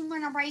in, even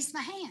when I raised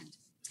my hand.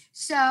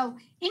 So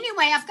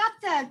anyway, I've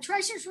got the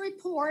treasurer's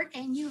report,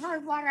 and you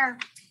heard what our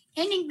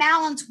ending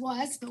balance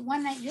was. But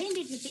when it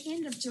ended at the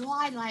end of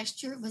July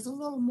last year, it was a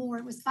little more.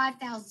 It was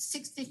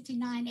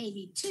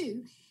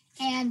 $5,659.82.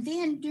 And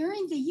then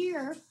during the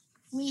year,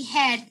 we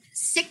had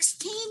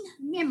 16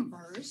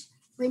 members.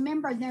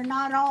 Remember, they're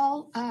not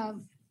all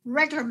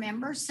regular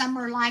members. Some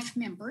are life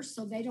members,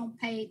 so they don't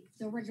pay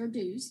the regular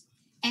dues.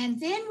 And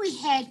then we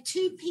had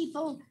 2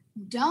 people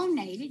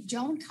donated,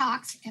 Joan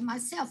Cox and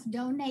myself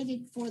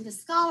donated for the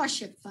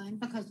scholarship fund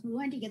because we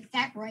wanted to get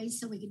that raised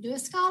so we could do a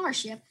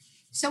scholarship.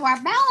 So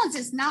our balance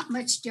is not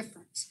much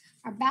difference.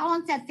 Our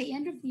balance at the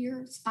end of the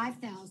year is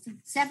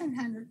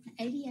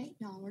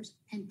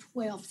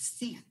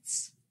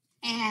 $5,788.12.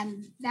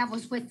 And that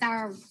was with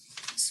our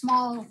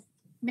small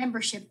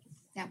membership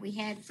that we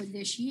had for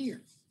this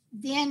year.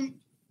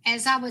 Then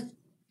as I was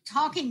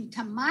talking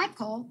to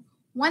Michael,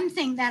 one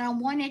thing that I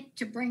wanted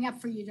to bring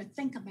up for you to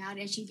think about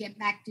as you get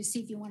back to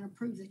see if you want to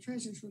approve the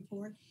treasurer's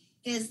report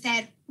is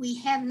that we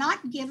have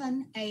not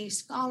given a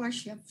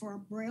scholarship for a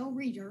Braille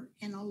reader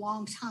in a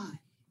long time.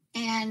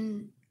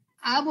 And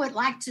I would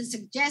like to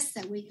suggest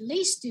that we at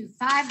least do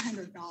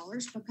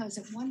 $500 because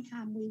at one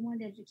time we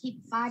wanted to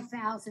keep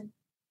 $5,000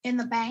 in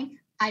the bank.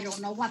 I don't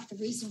know what the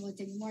reason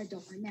was anymore. I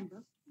don't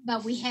remember.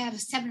 But we have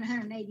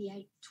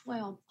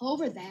 $788.12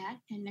 over that.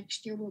 And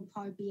next year we'll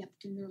probably be up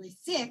to nearly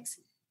 $6,000.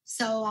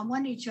 So I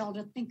wanted y'all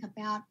to think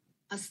about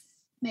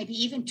maybe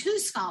even 2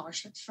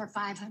 scholarships for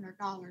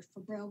 $500 for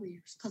Braille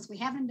readers, because we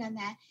haven't done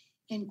that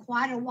in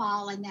quite a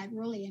while, and that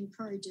really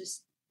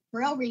encourages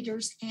Braille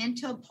readers and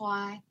to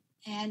apply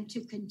and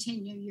to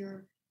continue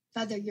your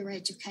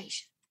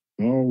education.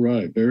 All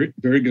right, very,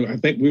 very good. I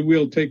think we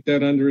will take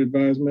that under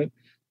advisement.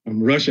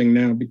 I'm rushing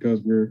now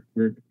because we're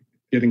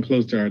getting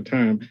close to our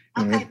time.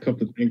 Okay. I have a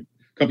couple of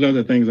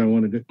other things I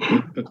wanted to.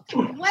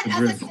 One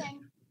other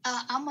thing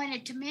I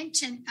wanted to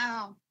mention.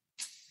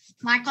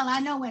 Michael, I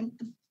know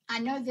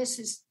this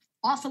is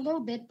off a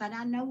little bit, but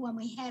I know when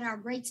we had our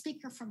great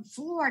speaker from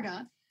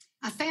Florida,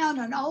 I found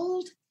an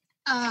old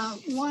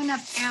one of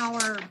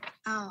our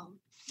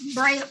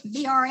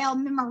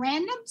BRL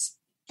memorandums,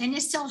 and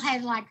it still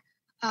had like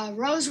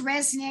Rose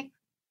Resnick,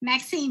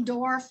 Maxine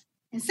Dorff,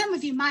 and some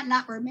of you might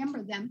not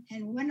remember them,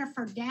 and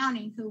Winifred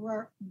Downing, who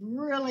were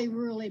really,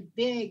 really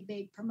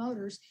big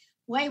promoters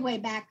way, way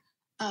back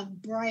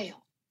of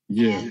Braille.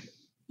 Yeah.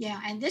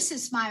 And this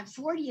is my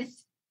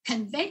 40th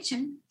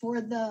convention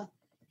for the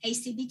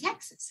ACB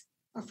Texas,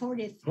 or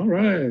 40th. All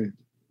right.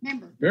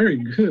 Member. Very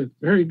good.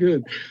 Very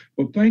good.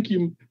 Well, thank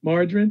you,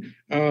 Marjorie.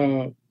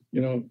 I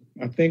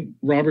think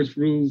Robert's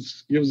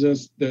rules gives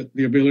us the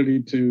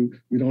ability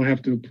we don't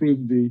have to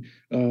approve the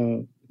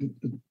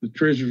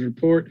treasurer's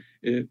report.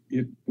 It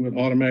would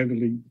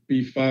automatically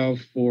be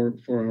filed for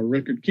our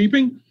record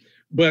keeping.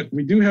 But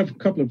we do have a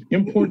couple of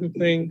important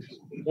things.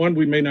 One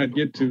we may not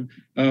get to.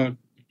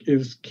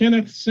 Is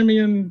Kenneth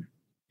Simeon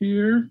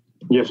here?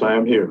 Yes, I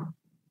am here.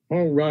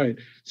 All right.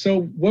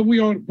 So what we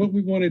want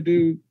to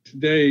do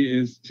today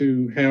is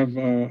to have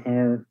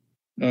our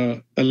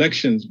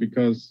elections,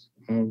 because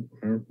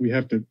we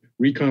have to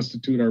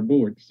reconstitute our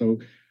board. So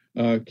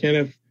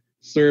Kenneth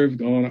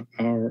served on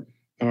our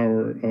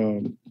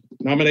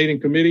nominating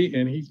committee,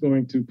 and he's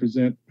going to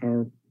present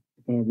our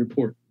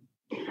report.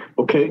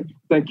 Okay.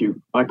 Thank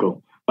you,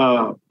 Michael.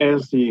 From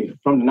the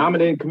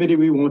nominating committee,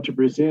 we want to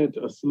present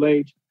a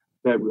slate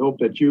that we hope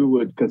that you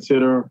would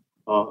consider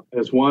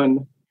as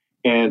one.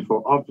 And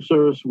for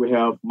officers, we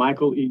have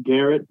Michael E.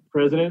 Garrett,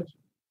 President,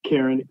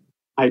 Karen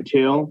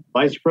Eitel,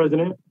 Vice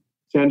President,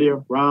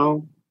 Sandhya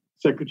Rao,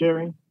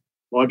 Secretary,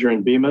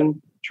 Marjorie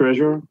Beeman,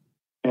 Treasurer.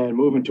 And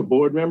moving to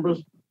board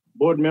members,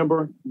 Board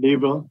Member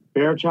Neva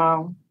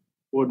Fairchild,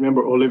 Board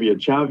Member Olivia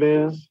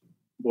Chavez,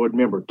 Board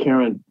Member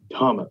Karen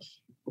Thomas.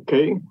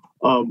 Okay,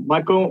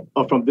 Michael,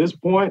 from this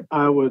point,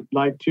 I would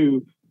like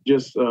to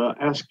just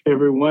ask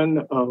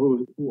everyone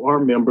who are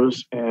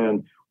members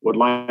and would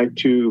like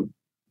to,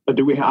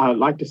 I'd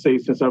like to say,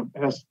 since I've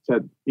asked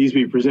that these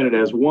be presented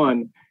as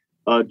one,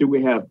 do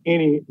we have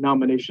any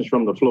nominations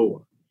from the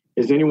floor?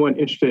 Is anyone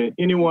interested in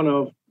any one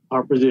of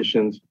our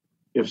positions?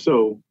 If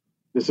so,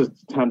 this is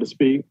the time to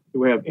speak. Do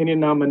we have any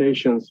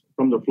nominations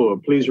from the floor?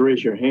 Please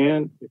raise your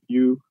hand if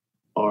you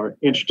are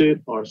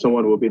interested or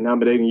someone will be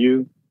nominating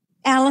you.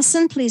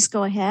 Allison, please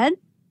go ahead.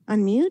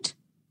 Unmute.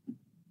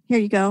 Here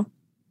you go.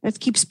 It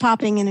keeps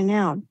popping in and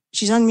out.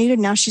 She's unmuted.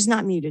 Now she's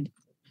not muted.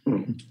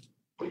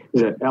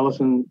 Is that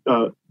Allison?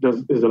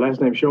 Is the last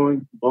name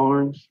showing?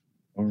 Barnes?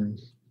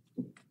 Barnes.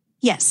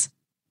 Yes.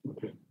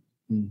 Okay.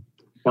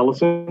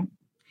 Allison?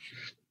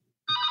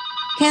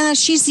 Hannah,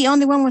 she's the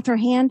only one with her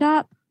hand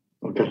up.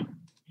 Okay.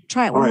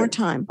 Try it one more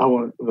time. I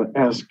want to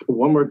ask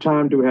one more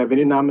time, do we have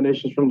any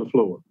nominations from the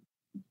floor?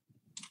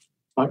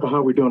 Michael, how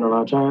are we doing on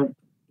our time?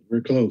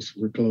 We're close.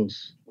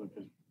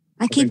 Okay.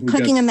 I keep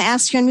clicking on the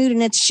ask you unmute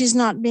and she's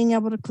not being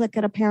able to click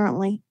it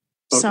apparently.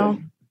 Okay. So.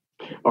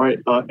 All right,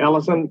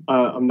 Allison,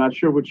 I'm not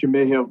sure what you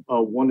may have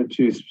wanted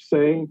to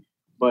say,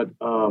 but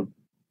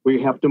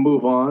we have to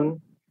move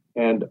on.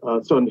 And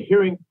so in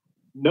hearing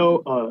no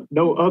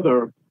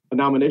other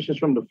nominations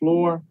from the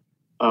floor,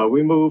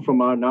 we move from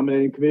our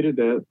nominating committee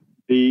that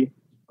the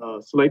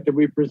slate that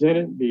we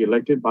presented be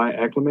elected by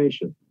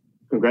acclamation.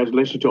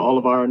 Congratulations to all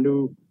of our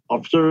new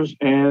officers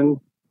and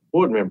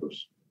board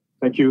members.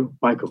 Thank you,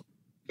 Michael.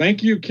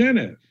 Thank you,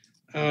 Kenneth.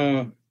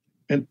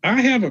 And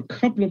I have a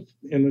couple of,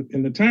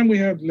 in the time we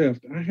have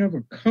left, I have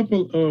a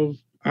couple of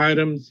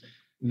items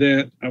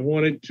that I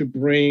wanted to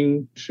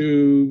bring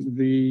to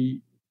the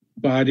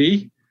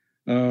body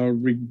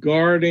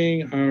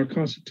regarding our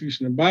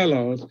Constitution and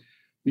bylaws,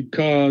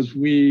 because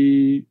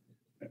we,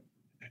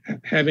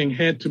 having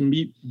had to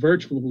meet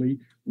virtually,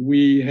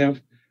 we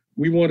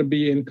want to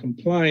be in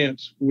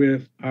compliance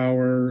with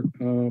our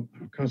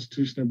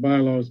Constitution and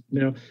bylaws.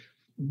 Now,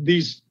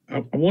 these I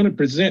want to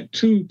present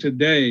two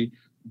today,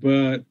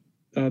 but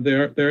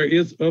there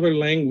is other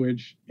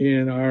language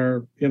in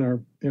our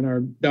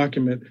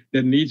document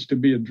that needs to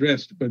be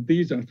addressed, but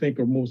these I think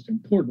are most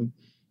important.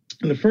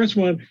 And the first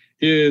one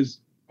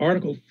is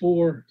Article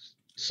 4,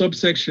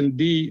 subsection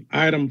D,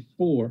 item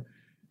 4.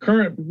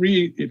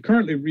 It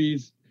currently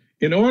reads,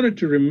 in order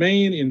to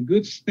remain in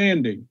good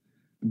standing,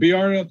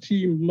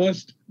 BRLT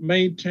must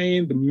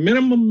maintain the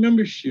minimum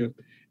membership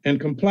and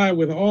comply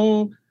with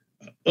all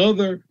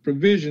other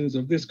provisions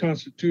of this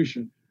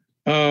Constitution.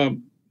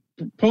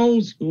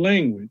 Proposed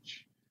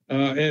language,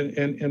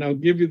 and I'll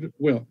give you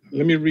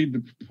let me read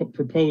the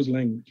proposed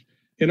language.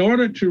 In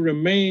order to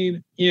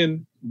remain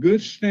in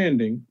good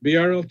standing,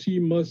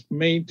 BRLT must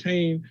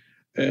maintain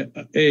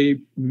a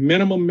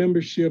minimum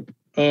membership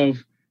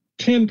of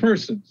 10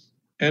 persons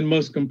and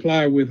must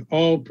comply with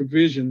all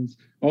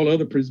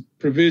other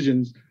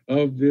provisions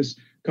of this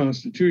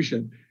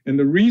Constitution. And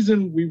the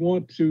reason we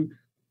want to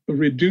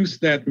reduce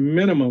that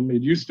minimum,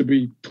 it used to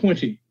be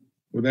 20.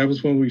 Well, that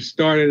was when we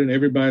started and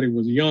everybody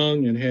was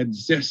young and had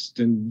zest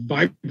and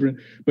vibrant.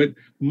 But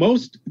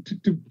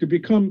to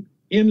become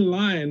in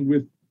line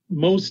with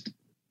most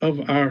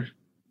of our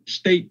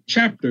state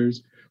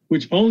chapters,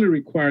 which only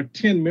require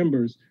 10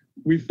 members,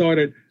 we thought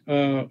it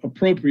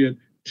appropriate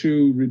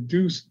to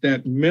reduce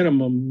that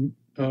minimum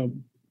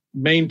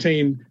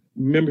maintain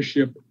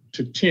membership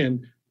to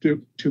 10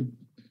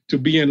 to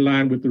be in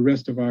line with the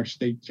rest of our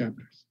state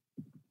chapters.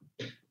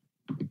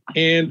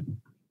 And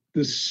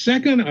the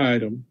second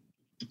item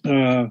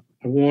I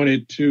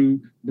wanted to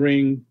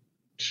bring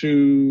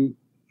to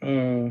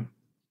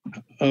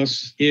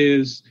us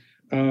is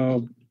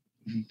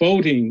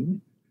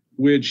voting,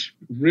 which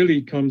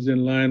really comes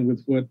in line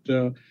with what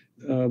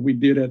we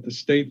did at the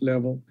state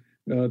level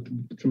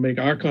to make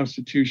our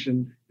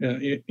Constitution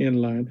in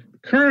line.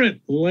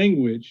 Current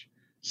language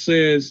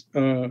says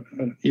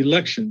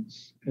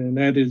elections, and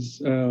that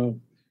is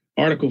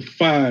Article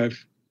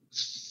 5,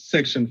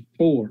 Section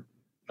 4.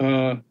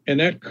 And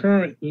that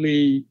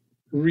currently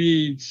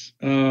reads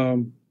a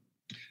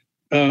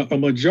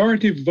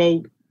majority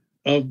vote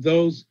of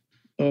those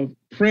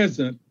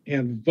present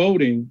and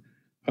voting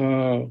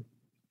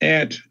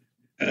at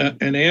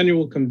an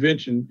annual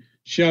convention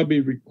shall be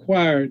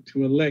required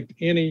to elect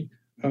any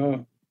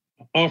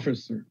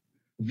officer.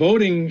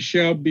 Voting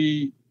shall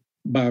be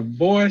by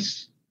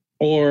voice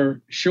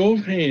or show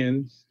of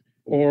hands,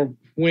 or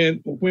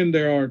when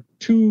there are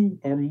two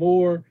or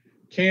more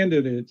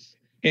candidates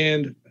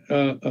and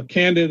a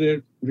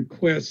candidate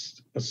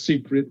requests a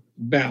secret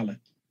ballot.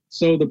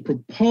 So the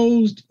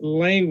proposed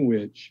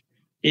language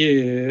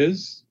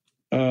is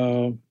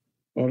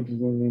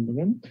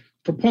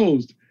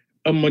proposed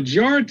a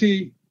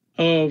majority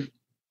of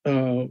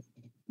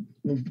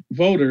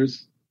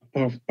voters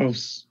of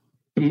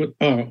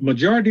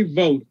majority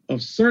vote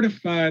of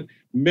certified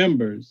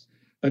members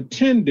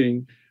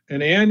attending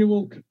an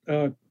annual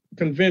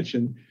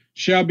convention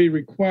shall be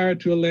required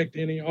to elect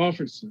any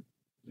officer,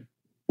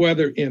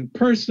 whether in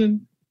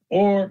person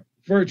or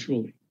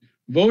virtually.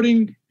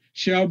 Voting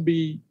shall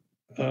be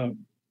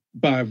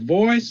by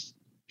voice,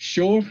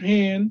 show of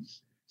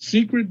hands,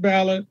 secret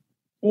ballot,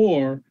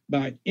 or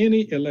by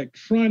any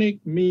electronic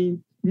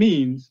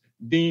means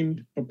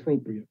deemed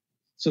appropriate.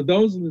 So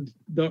those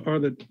are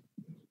the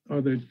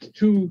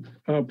two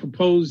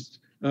proposed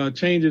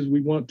changes we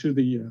want to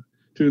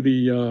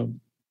the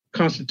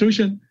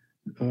Constitution.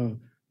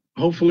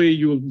 Hopefully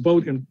you will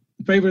vote in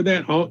favor of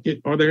that.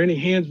 Are there any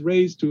hands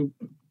raised to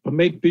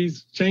make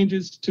these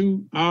changes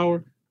to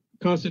our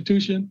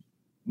Constitution?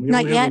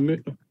 Not yet.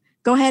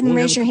 Go ahead and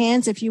raise your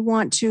hands if you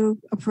want to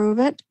approve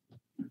it.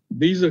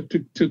 These are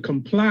to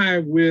comply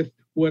with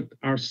what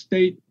our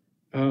state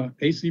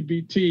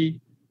ACBT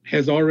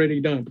has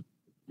already done.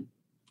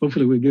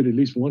 Hopefully we get at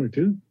least one or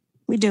two.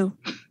 We do.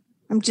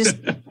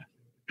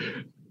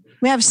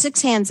 We have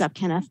 6 hands up,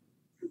 Kenneth.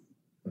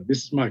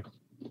 This is Michael.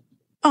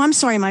 Oh, I'm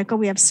sorry, Michael.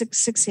 We have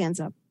six hands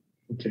up.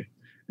 Okay.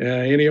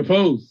 Any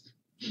opposed?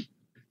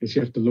 Guess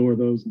you have to lower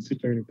those and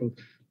sit there and oppose.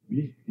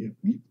 We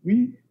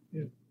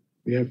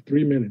have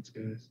 3 minutes,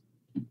 guys.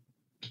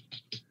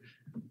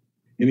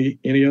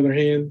 Any other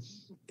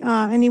hands?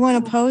 Anyone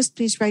opposed?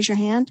 Please raise your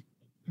hand.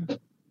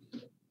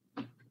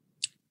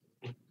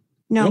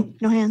 No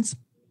hands.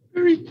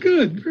 Very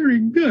good, very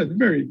good,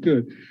 very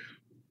good.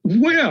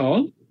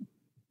 Well,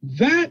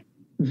 that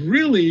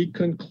really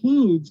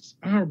concludes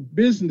our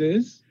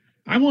business.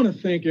 I want to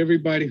thank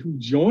everybody who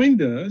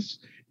joined us.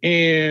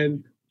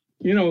 And,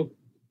 you know,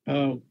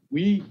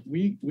 we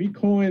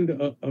coined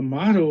a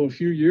motto a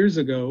few years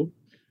ago,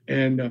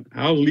 and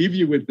I'll leave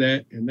you with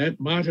that. And that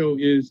motto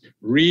is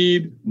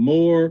read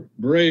more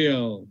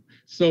Braille.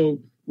 So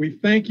we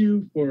thank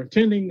you for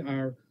attending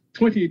our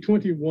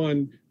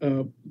 2021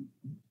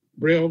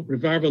 Braille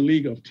Revival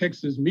League of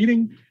Texas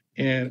meeting,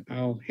 and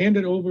I'll hand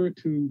it over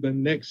to the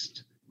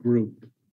next group.